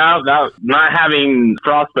 No, not having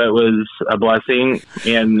frostbite was a blessing,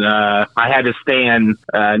 and I had to stand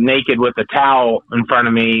naked with a towel in front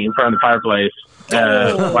of me, in front of the fireplace.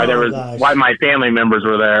 Why my family members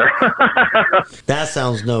were there. That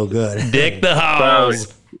sounds no good. Dick the house.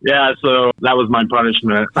 So, yeah, so that was my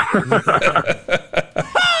punishment.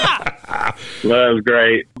 That was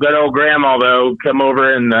great. Good old Grandma, though, come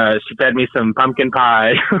over and she fed me some pumpkin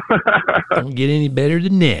pie. Don't get any better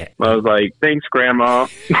than that. I was like, "Thanks, Grandma."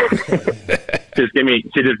 She just gave me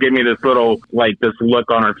this little, this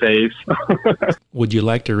look on her face. Would you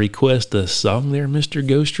like to request a song there, Mr.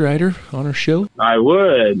 Ghost Rider, on our show? I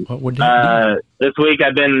would. What would that be? This week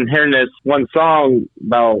I've been hearing this one song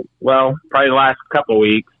about, probably the last couple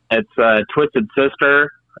weeks. It's Twisted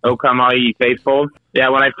Sister, "O Come All Ye Faithful." Yeah,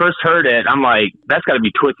 when I first heard it, I'm like, that's got to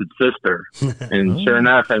be Twisted Sister. And sure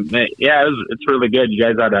enough, it's really good. You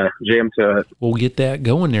guys ought to jam to it. We'll get that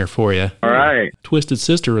going there for you. All right. Twisted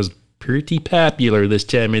Sister is pretty popular this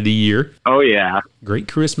time of the year. Oh, yeah. Great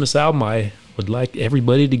Christmas album. I would like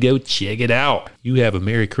everybody to go check it out. You have a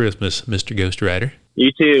Merry Christmas, Mr. Ghost Rider. You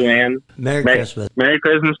too, man. Merry Christmas. Merry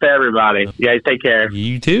Christmas to everybody. You guys take care.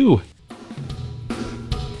 You too.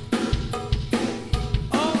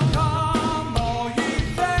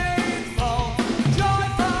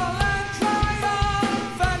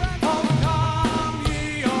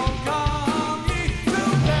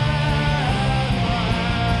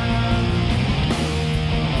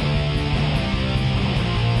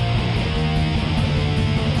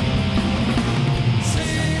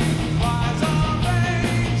 Singing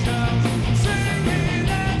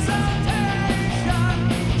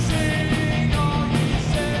exultation,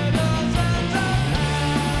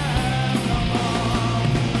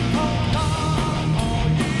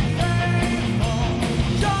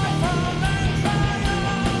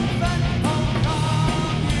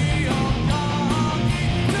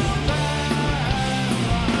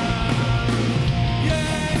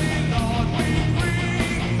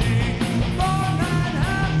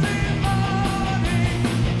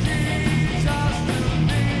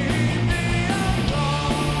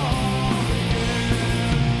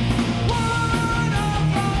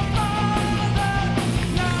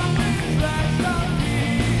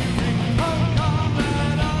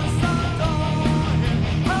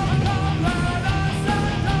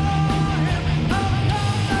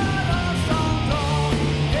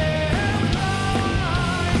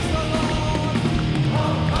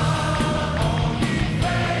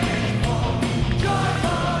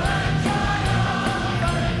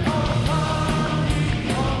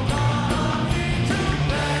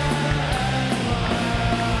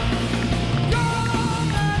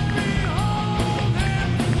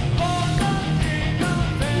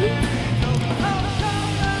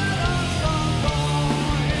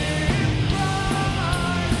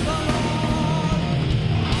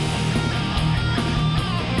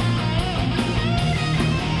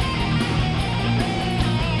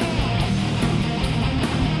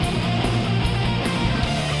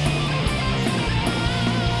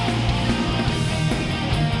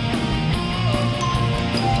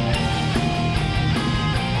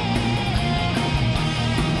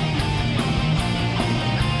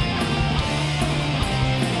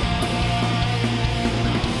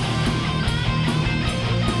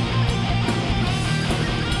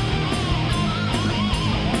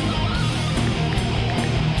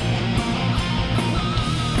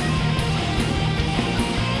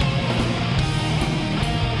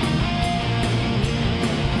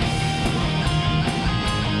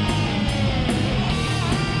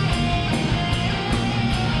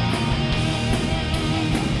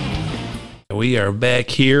 we are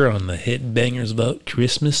back here on the Headbangers Vault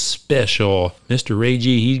Christmas Special. Mr. Ray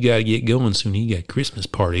G, he's got to get going soon. He got Christmas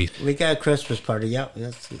party. We got a Christmas party, yep.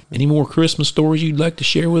 Any more Christmas stories you'd like to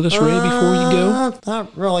share with us, Ray, before you go?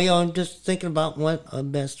 Not really. I'm just thinking about what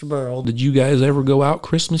Mr. Burrow. Did you guys ever go out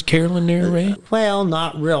Christmas caroling there, Ray? Well,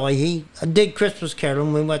 not really. He did Christmas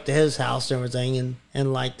caroling. We went to his house and everything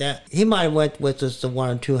and like that. He might have went with us to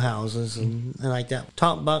one or two houses and like that.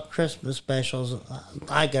 Talk about Christmas specials.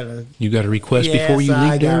 You got a request before you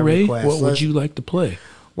leave there, Ray? What would you like to play?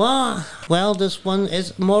 Well, this one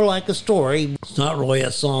is more like a story. It's not really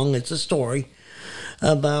a song. It's a story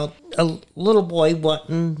about a little boy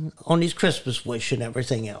wanting on his Christmas wish and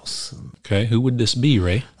everything else. Okay, who would this be,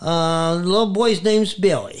 Ray? The little boy's name's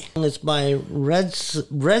Billy. It's by Red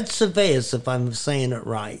Cervez, if I'm saying it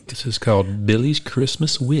right. This is called Billy's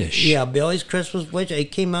Christmas Wish. Yeah, Billy's Christmas Wish.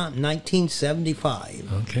 It came out in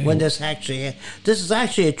 1975. Okay. When this is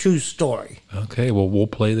actually a true story. Okay, well, we'll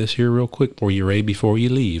play this here real quick for you, Ray, before you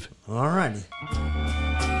leave. All righty.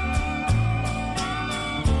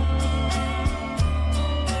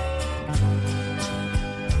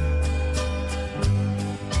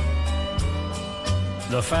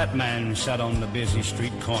 The fat man sat on the busy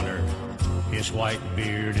street corner, his white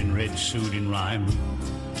beard and red suit in rhyme.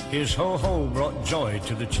 His ho-ho brought joy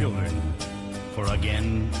to the children, for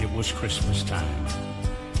again it was Christmas time.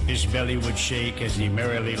 His belly would shake as he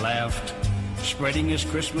merrily laughed, spreading his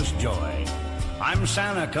Christmas joy. "I'm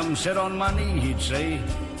Santa, come sit on my knee," he'd say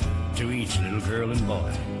to each little girl and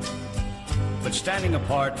boy. But standing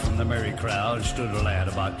apart from the merry crowd stood a lad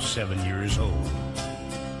about 7 years old.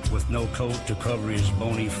 With no coat to cover his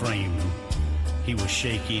bony frame, he was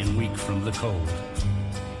shaky and weak from the cold.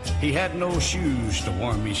 He had no shoes to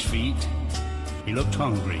warm his feet. He looked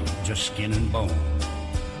hungry, just skin and bone.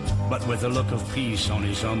 But with a look of peace on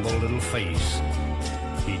his humble little face,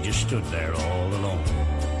 he just stood there all alone.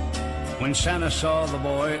 When Santa saw the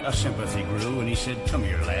boy, a sympathy grew, and he said, "Come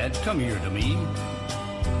here, lad, come here to me."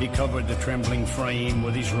 He covered the trembling frame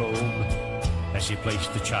with his robe as he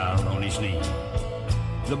placed the child on his knee.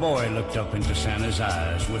 The boy looked up into Santa's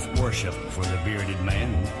eyes with worship for the bearded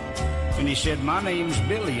man. And he said, "My name's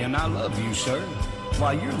Billy, and I love you, sir.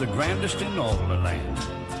 Why, you're the grandest in all the land."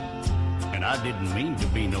 "And I didn't mean to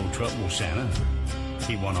be no trouble, Santa,"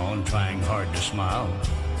 he went on, trying hard to smile.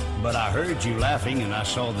 "But I heard you laughing, and I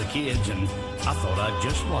saw the kids, and I thought I'd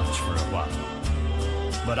just watch for a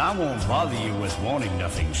while. But I won't bother you with wanting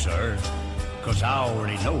nothing, sir, 'cause I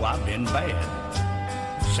already know I've been bad."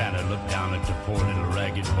 Santa looked down at the poor little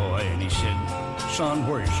ragged boy and he said, "Son,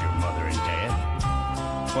 where's your mother and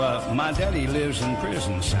dad?" "Well, my daddy lives in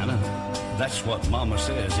prison, Santa. That's what Mama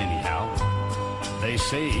says anyhow. They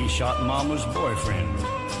say he shot Mama's boyfriend.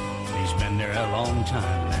 He's been there a long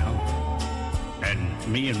time now. And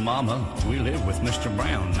me and Mama, we live with Mr.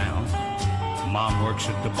 Brown now. Mom works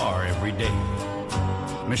at the bar every day.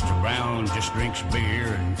 Mr. Brown just drinks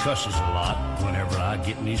beer and cusses a lot whenever I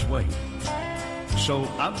get in his way. So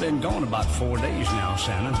I've been gone about 4 days now,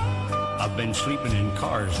 Santa. I've been sleeping in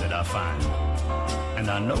cars that I find.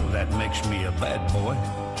 And I know that makes me a bad boy,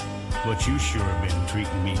 but you sure have been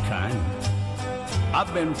treating me kind.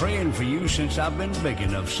 I've been praying for you since I've been big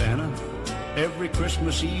enough, Santa, every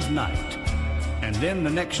Christmas Eve night. And then the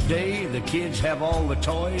next day, the kids have all the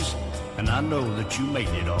toys, and I know that you made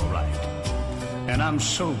it all right. And I'm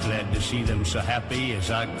so glad to see them so happy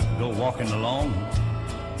as I go walking along.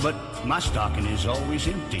 But my stocking is always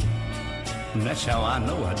empty, and that's how I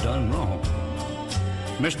know I done wrong.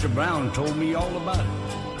 Mr. Brown told me all about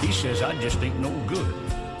it. He says I just ain't no good.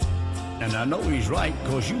 And I know he's right,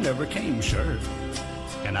 'cause you never came, sir.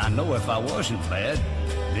 And I know if I wasn't bad,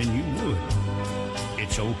 then you would.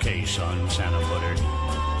 It's okay, son, Santa muttered.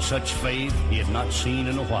 Such faith he had not seen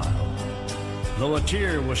in a while. Though a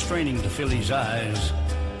tear was straining to fill his eyes,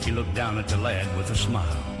 he looked down at the lad with a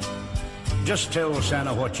smile. Just tell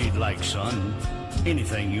Santa what you'd like, son.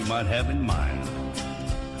 Anything you might have in mind.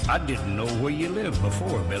 I didn't know where you lived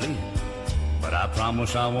before, Billy, but I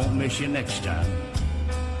promise I won't miss you next time.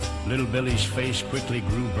 Little Billy's face quickly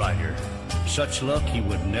grew brighter. Such luck he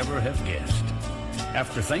would never have guessed.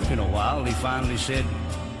 After thinking a while, he finally said,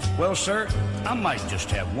 "Well, sir, I might just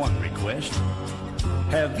have one request.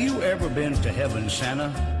 Have you ever been to heaven, Santa?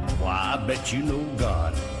 Why, I bet you know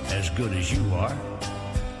God as good as you are.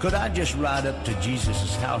 Could I just ride up to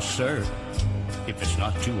Jesus' house, sir, if it's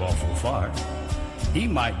not too awful far? He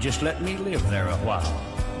might just let me live there a while.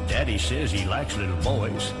 Daddy says he likes little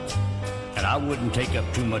boys. And I wouldn't take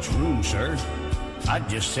up too much room, sir. I'd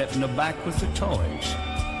just sit in the back with the toys.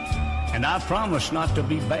 And I promise not to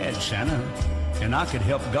be bad, Santa. and I could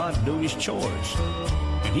help God do his chores.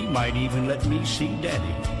 And he might even let me see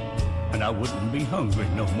Daddy, and I wouldn't be hungry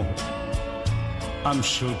no more. I'm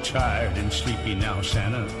so tired and sleepy now,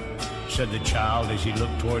 Santa, said the child as he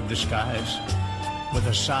looked toward the skies. With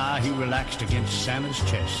a sigh, he relaxed against Santa's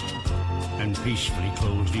chest and peacefully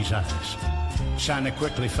closed his eyes. Santa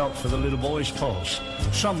quickly felt for the little boy's pulse.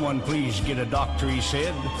 Someone please get a doctor, he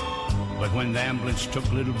said. But when the ambulance took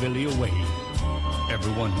little Billy away,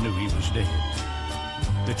 everyone knew he was dead.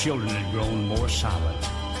 The children had grown more silent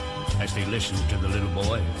as they listened to the little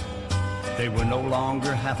boy. They were no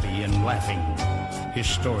longer happy and laughing. His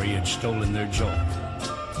story had stolen their joy.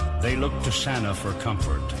 They looked to Santa for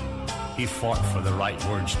comfort. He fought for the right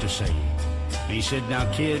words to say. He said, now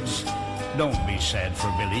kids, don't be sad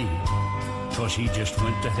for Billy, 'cause he just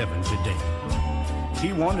went to heaven today.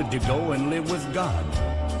 He wanted to go and live with God,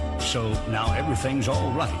 so now everything's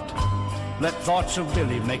all right. Let thoughts of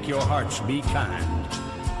Billy make your hearts be kind,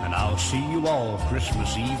 and I'll see you all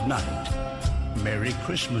Christmas Eve night. Merry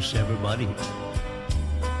Christmas, everybody.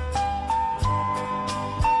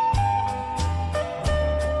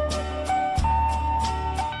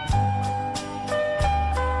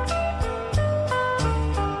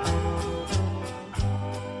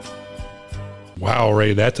 Wow,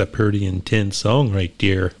 Ray, that's a pretty intense song right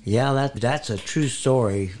there. Yeah, that's a true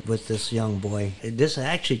story with this young boy. This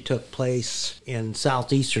actually took place in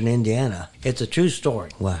southeastern Indiana. It's a true story,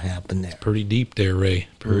 what happened there. Pretty deep there, Ray.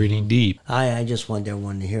 Pretty deep. I just wanted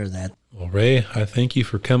everyone to hear that. Well, Ray, I thank you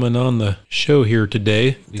for coming on the show here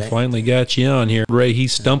today. We finally got you on here. Ray, he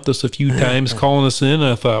stumped us a few times calling us in.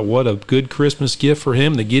 I thought, what a good Christmas gift for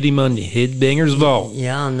him to get him on the Headbangers Vault.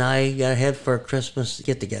 Yeah, now you got to head for a Christmas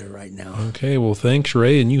get-together right now. Okay, well, thanks,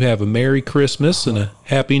 Ray, and you have a Merry Christmas and a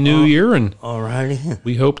Happy New Year, and all righty.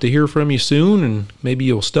 We hope to hear from you soon, and maybe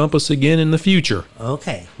you'll stump us again in the future.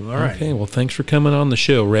 Okay, all right. Okay, well, thanks for coming on the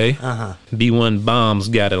show, Ray. B1 Bomb's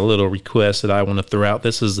got a little request that I want to throw out.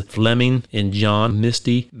 This is Fleming and John,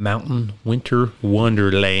 Misty Mountain Winter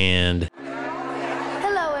Wonderland.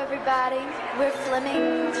 Hello, everybody. We're Fleming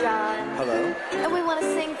and John. Hello. And we want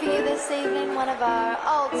to sing for you this evening one of our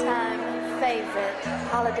all-time favorite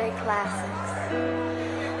holiday classics.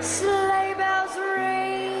 Sleigh bells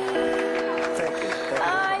ring.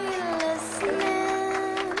 Are you listening?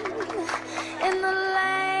 In the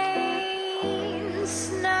lane,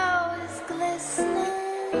 snow is glistening.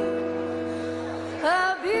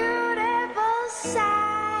 A beautiful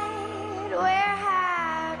sight. We're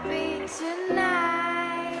happy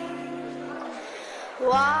tonight.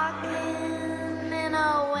 Walking in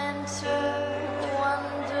a winter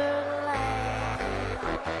wonderland.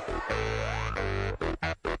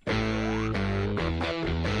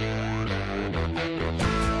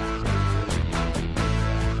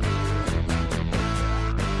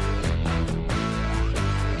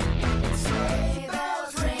 Sleigh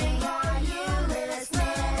bells ring, are you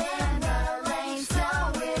listening? In the lane, snow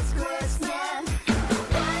is glistening.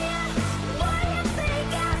 What do you think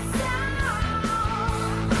I saw?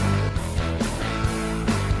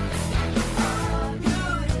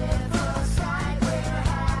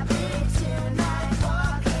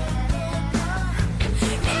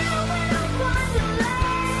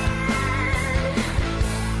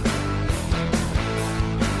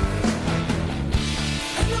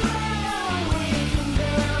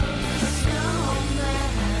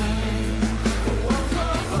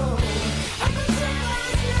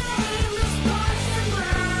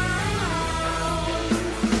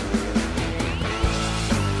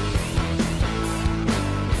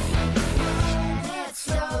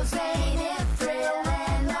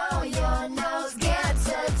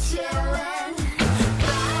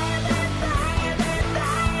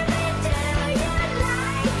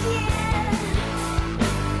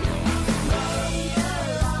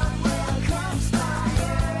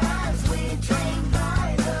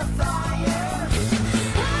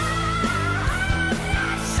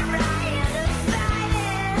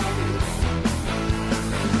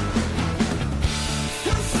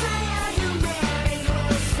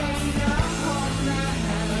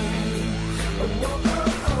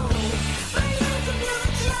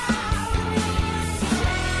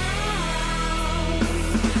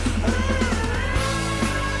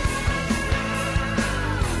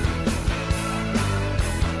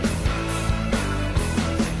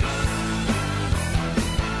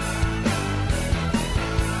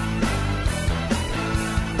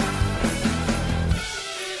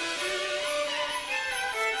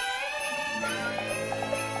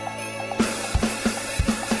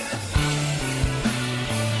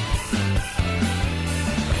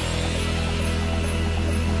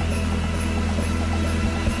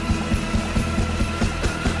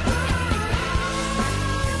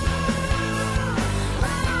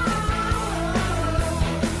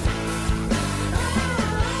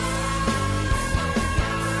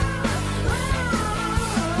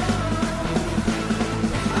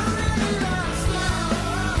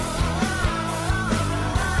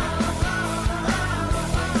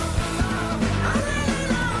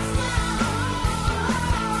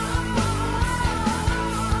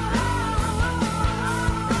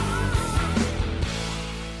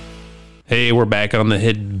 Hey, we're back on the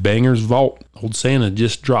Headbangers Vault. Old Santa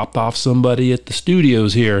just dropped off somebody at the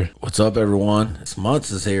studios here. What's up, everyone?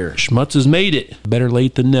 Smuts is here. Schmutz has made it. Better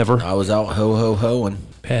late than never. I was out ho-ho-hoing.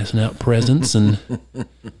 Passing out presents and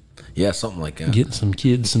Yeah, something like that. getting some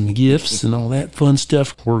kids some gifts and all that fun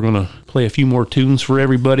stuff. We're going to play a few more tunes for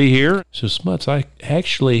everybody here. So, Smuts, I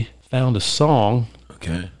actually found a song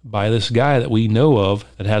by this guy that we know of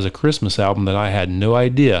that has a Christmas album that I had no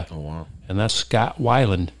idea. Oh, wow. And that's Scott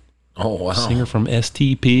Weiland. Oh, wow. Singer from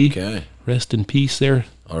STP. Okay. Rest in peace there.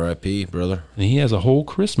 R.I.P., brother. And he has a whole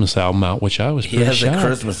Christmas album out, which I was He pretty has shocked. a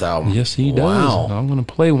Christmas album. Yes, he does. Wow. And I'm going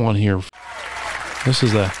to play one here. This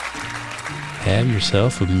is a Have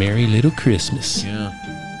Yourself a Merry Little Christmas. Yeah.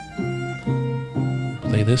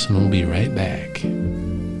 Play this and we'll be right back.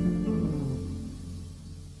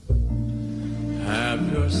 Have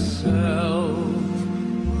yourself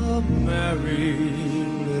a merry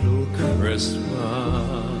little Christmas.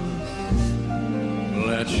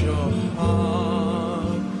 Let your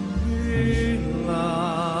heart be light.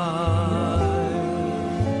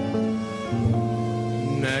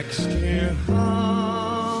 Next year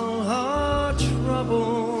all our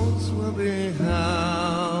troubles will be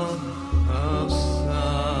out of sight.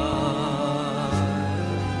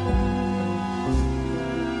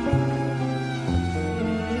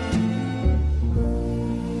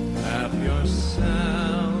 Have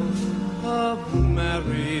yourself a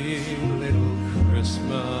merry little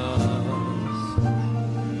Christmas.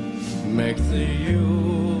 Make the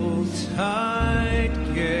Yuletide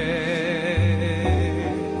gay.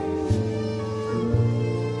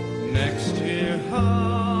 Next year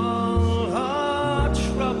all our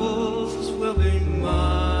troubles will be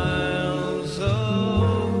miles away.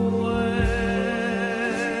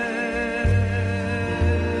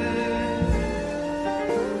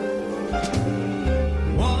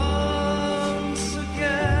 Once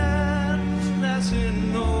again, as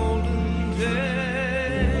in olden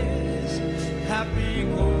days, happy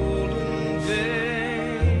golden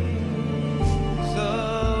days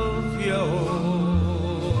of yore.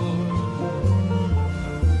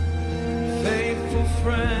 Faithful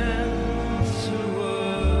friends who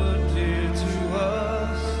were dear to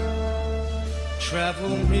us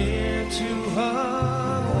travel near to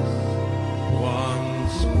us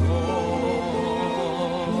once more.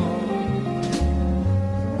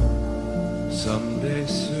 Someday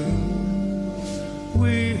soon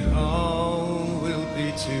we all will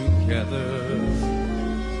be together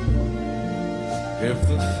if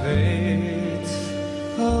the fates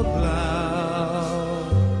allow.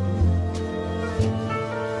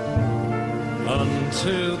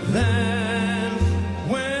 Until then,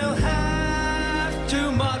 we'll have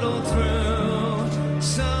to muddle through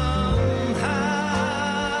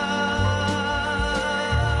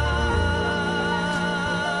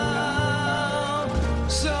somehow.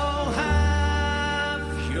 So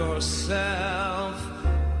have yourself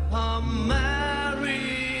a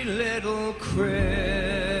merry little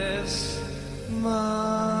Christmas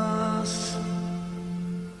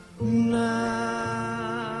now.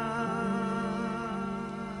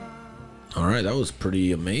 All right, that was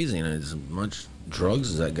pretty amazing. As much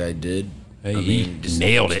drugs as that guy did. Hey, he just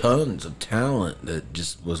nailed it. Tons of talent that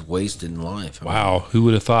just was wasted in life. I mean, Wow, who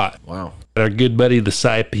would have thought? Wow. Our good buddy, the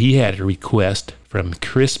Sipe, he had a request from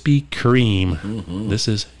Krispy Kreme. Mm-hmm. This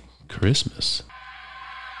is Christmas.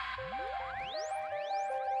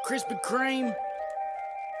 Krispy Kreme,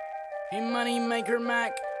 hey Money Maker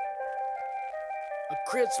Mac, a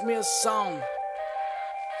Christmas song.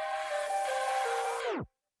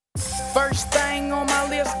 First thing on my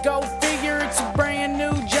list, go figure, it's a brand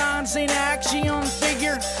new John Cena action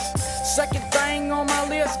figure. Second thing on my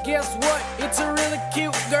list, guess what? It's a really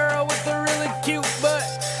cute girl with a really cute butt.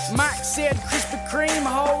 Mike said, Krispy Kreme,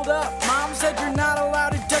 hold up. Mom said you're not allowed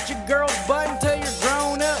to touch a girl's butt until you're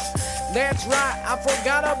grown up. That's right, I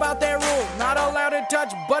forgot about that rule. Not allowed to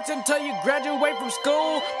touch butts until you graduate from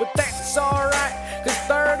school. But that's alright, cause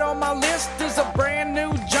third on my list is a brand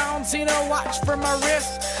new John Cena watch for my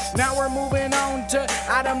wrist. Now we're moving on to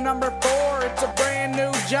item number 4. It's a brand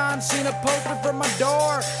new John Cena poster for my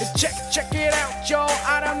door. And check it out, y'all.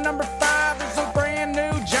 Item number 5 is a brand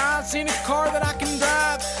new John Cena car that I can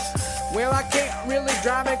drive. Well, I can't really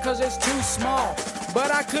drive it cause it's too small. But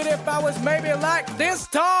I could if I was maybe like this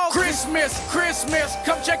tall. Christmas,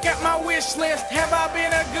 come check out my wish list. Have I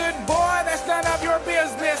been a good boy? That's none of your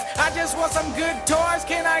business. I just want some good toys.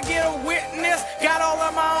 Can I get a witness? Got all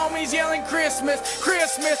of my homies yelling Christmas.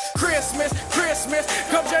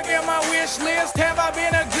 Come check out my wish list. Have I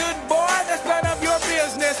been a good boy? That's none of your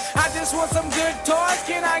business. I just just want some good toys.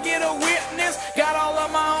 Can I get a witness? Got all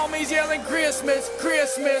of my homies yelling Christmas,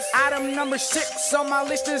 Christmas. Item number 6 on my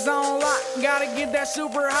list is on lock. Gotta get that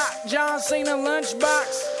super hot John Cena lunchbox.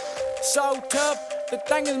 So tough, the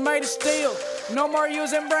thing is made of steel. No more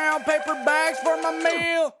using brown paper bags for my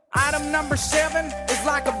meal. Item number 7 is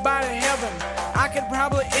like a bite of heaven. I could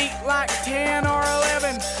probably eat like 10 or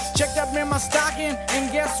 11. Checked up in my stocking,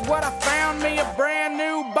 and guess what? I found me a brand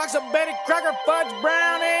new box of Betty Crocker fudge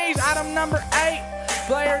brownies. Item number 8,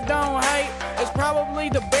 player don't hate. It's probably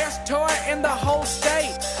the best toy in the whole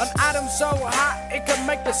state. An item so hot it could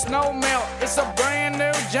make the snow melt. It's a brand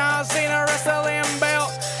new John Cena wrestling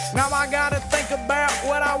belt. Now I gotta think about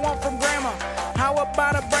what I want from grandma. How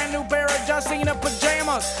about a brand new pair of John Cena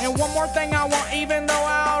pajamas? And one more thing I want, even though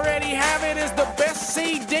I already have it, is the best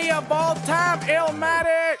CD of all time,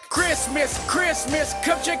 Illmatic. Christmas, Christmas,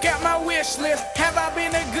 come check out my wish list. Have I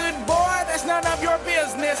been a good boy? That's none of your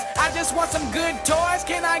business. I just want some good toys.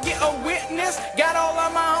 Can I get a witness? Got all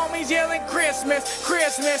of my homies yelling Christmas,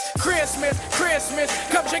 Christmas, Christmas, Christmas.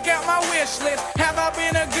 Come check out my wish list. Have I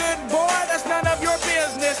been a good boy? That's none of your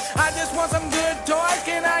business. I just want some good toys.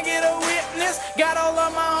 Can I get a witness? Got all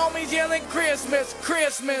of my homies yelling Christmas,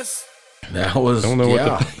 Christmas. That was,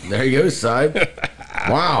 there you go, Side.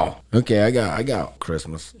 Wow. Okay, I got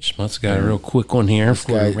Christmas. Schmutz got a real quick one here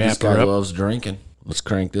before we wrap This guy her up. loves drinking. Let's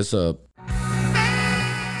crank this up.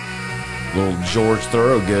 Little George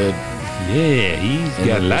Thorogood. Yeah, he's And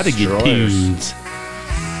got a the lot of good Destroyers. tunes.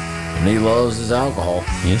 And he loves his alcohol.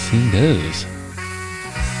 Yes, he does.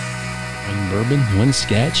 One bourbon, one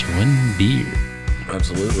scotch, one beer.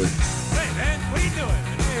 Absolutely. Hey, man, what are you doing?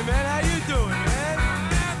 Hey, man, how you doing, man?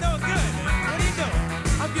 I'm doing good, man. What are you doing?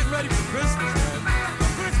 I'm getting ready for Christmas, man. For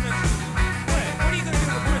Christmas? Wait, what are you going to do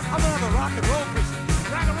for Christmas? I'm going to have a rock and roll Christmas.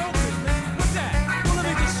 Rock and roll Christmas? What's that? Well, let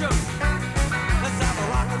me just show you. Let's have a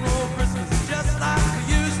rock and roll Christmas just like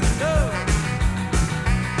we used to do.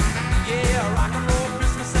 Yeah, rock and roll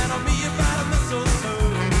Christmas and I'll be about a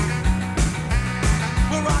mistletoe.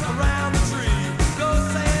 We'll rock around the tree. Go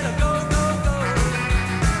Santa, go, go, go.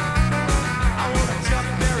 I want a Chuck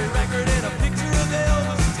Berry record and a picture of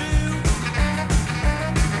Elvis too.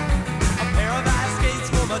 A pair of ice skates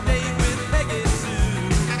for my date with Peggy Sue.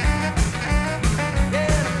 Yeah,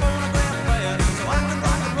 and a phonograph player so I can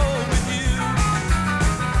rock and roll with you.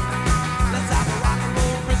 Let's have a rock and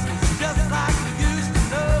roll Christmas just like we used to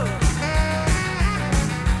know.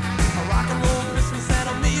 A rock and roll Christmas and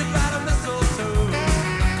I'll be about a mistletoe.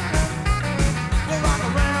 We'll rock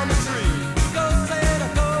around the tree. Go Santa,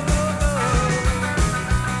 go, go, go.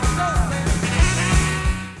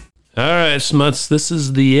 All right, Smuts, this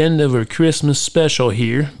is the end of our Christmas special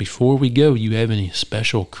here. Before we go, you have any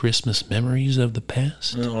special Christmas memories of the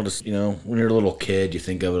past? I'll just, when you're a little kid, you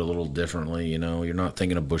think of it a little differently. You're not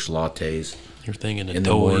thinking of bush lattes. You're thinking of in the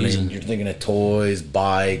toys morning. and- You're thinking of toys,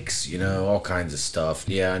 bikes, all kinds of stuff.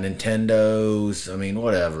 Yeah, Nintendos. I mean,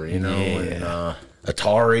 whatever, and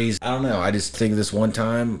Ataris. I don't know. I just think this one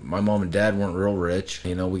time, my mom and dad weren't real rich.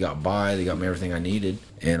 We got by. They got me everything I needed,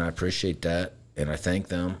 and I appreciate that, and I thank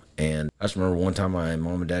them. And I just remember one time my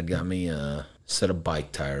mom and dad got me a set of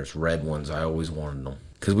bike tires, red ones. I always wanted them.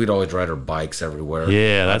 Because we'd always ride our bikes everywhere.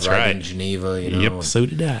 Yeah, that's I'd ride right. in Geneva, Yep, so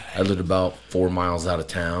did I. I lived about 4 miles out of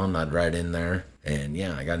town. I'd ride in there. And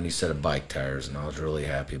yeah, I got a new set of bike tires, and I was really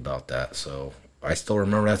happy about that. So I still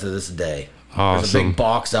remember that to this day. There's a Awesome. big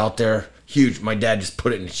box out there. Huge. My dad just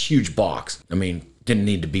put it in a huge box. I mean, didn't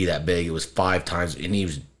need to be that big. It was 5 times, and he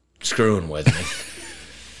was screwing with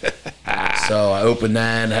me. So I opened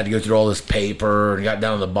that and had to go through all this paper, and got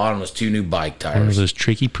down to the bottom was 2 new bike One of tires. those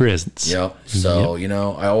tricky presents. Yep. So,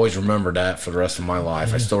 I always remember that for the rest of my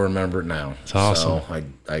life. I still remember it now. It's awesome. So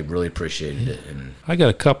I really appreciated it. And I got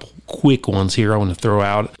a couple quick ones here I want to throw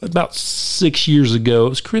out. About 6 years ago, it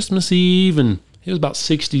was Christmas Eve, and it was about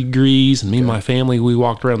 60 degrees, and me and my family, we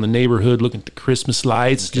walked around the neighborhood looking at the Christmas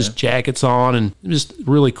lights, just jackets on, and it was just a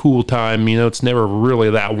really cool time. It's never really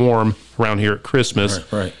that warm around here at Christmas.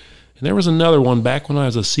 Right. And there was another one back when I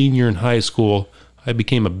was a senior in high school. I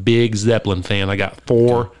became a big Zeppelin fan. I got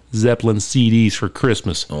 4 Zeppelin CDs for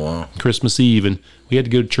Christmas. Oh, wow. Christmas Eve, and we had to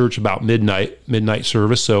go to church about midnight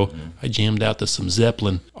service, so I jammed out to some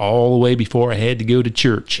Zeppelin all the way before I had to go to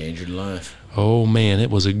church. Changed your life. Oh man, it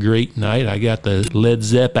was a great night. I got the Led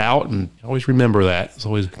Zepp out, and I always remember that. It's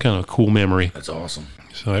always kind of a cool memory. That's awesome.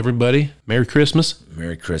 So everybody, Merry Christmas.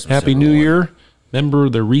 Merry Christmas. Happy New everyone. Year. Remember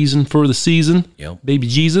the reason for the season? Yep. Baby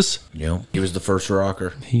Jesus. Yep. He was the first rocker.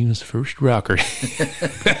 He was the first rocker.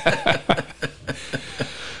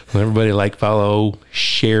 Well, everybody follow,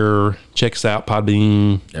 share, check us out,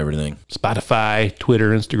 Podbean, everything. Spotify, Twitter,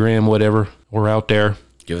 Instagram, whatever. We're out there.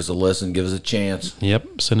 Give us a listen. Give us a chance.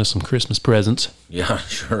 Yep. Send us some Christmas presents. Yeah,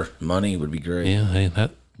 sure. Money would be great. Yeah, hey,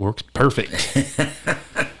 that works perfect.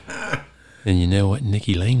 And you know what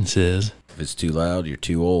Nikki Lane says? If it's too loud, you're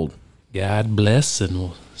too old. God bless, and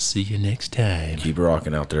we'll see you next time. Keep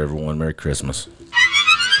rocking out there, everyone. Merry Christmas.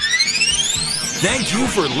 Thank you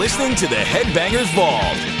for listening to the Headbangers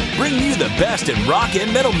Vault, bringing you the best in rock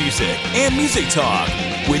and metal music and music talk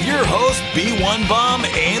with your hosts B1 Bomb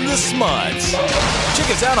and the Smuts. Check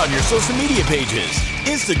us out on your social media pages,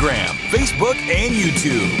 Instagram, Facebook, and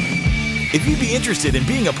YouTube. If you'd be interested in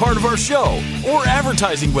being a part of our show or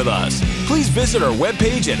advertising with us, please visit our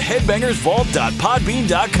webpage at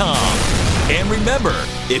headbangersvault.podbean.com. And remember,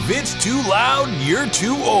 if it's too loud, you're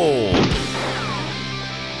too old.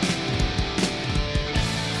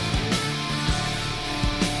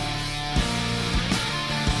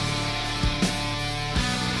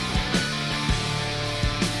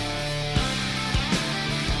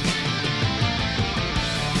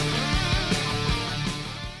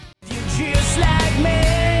 Just like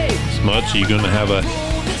me. Smuts, are you going to have a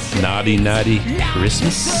naughty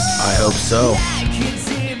Christmas? I hope so.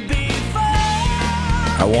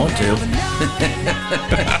 I want to.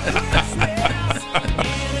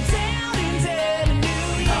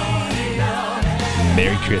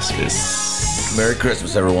 Merry Christmas. Merry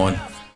Christmas, everyone.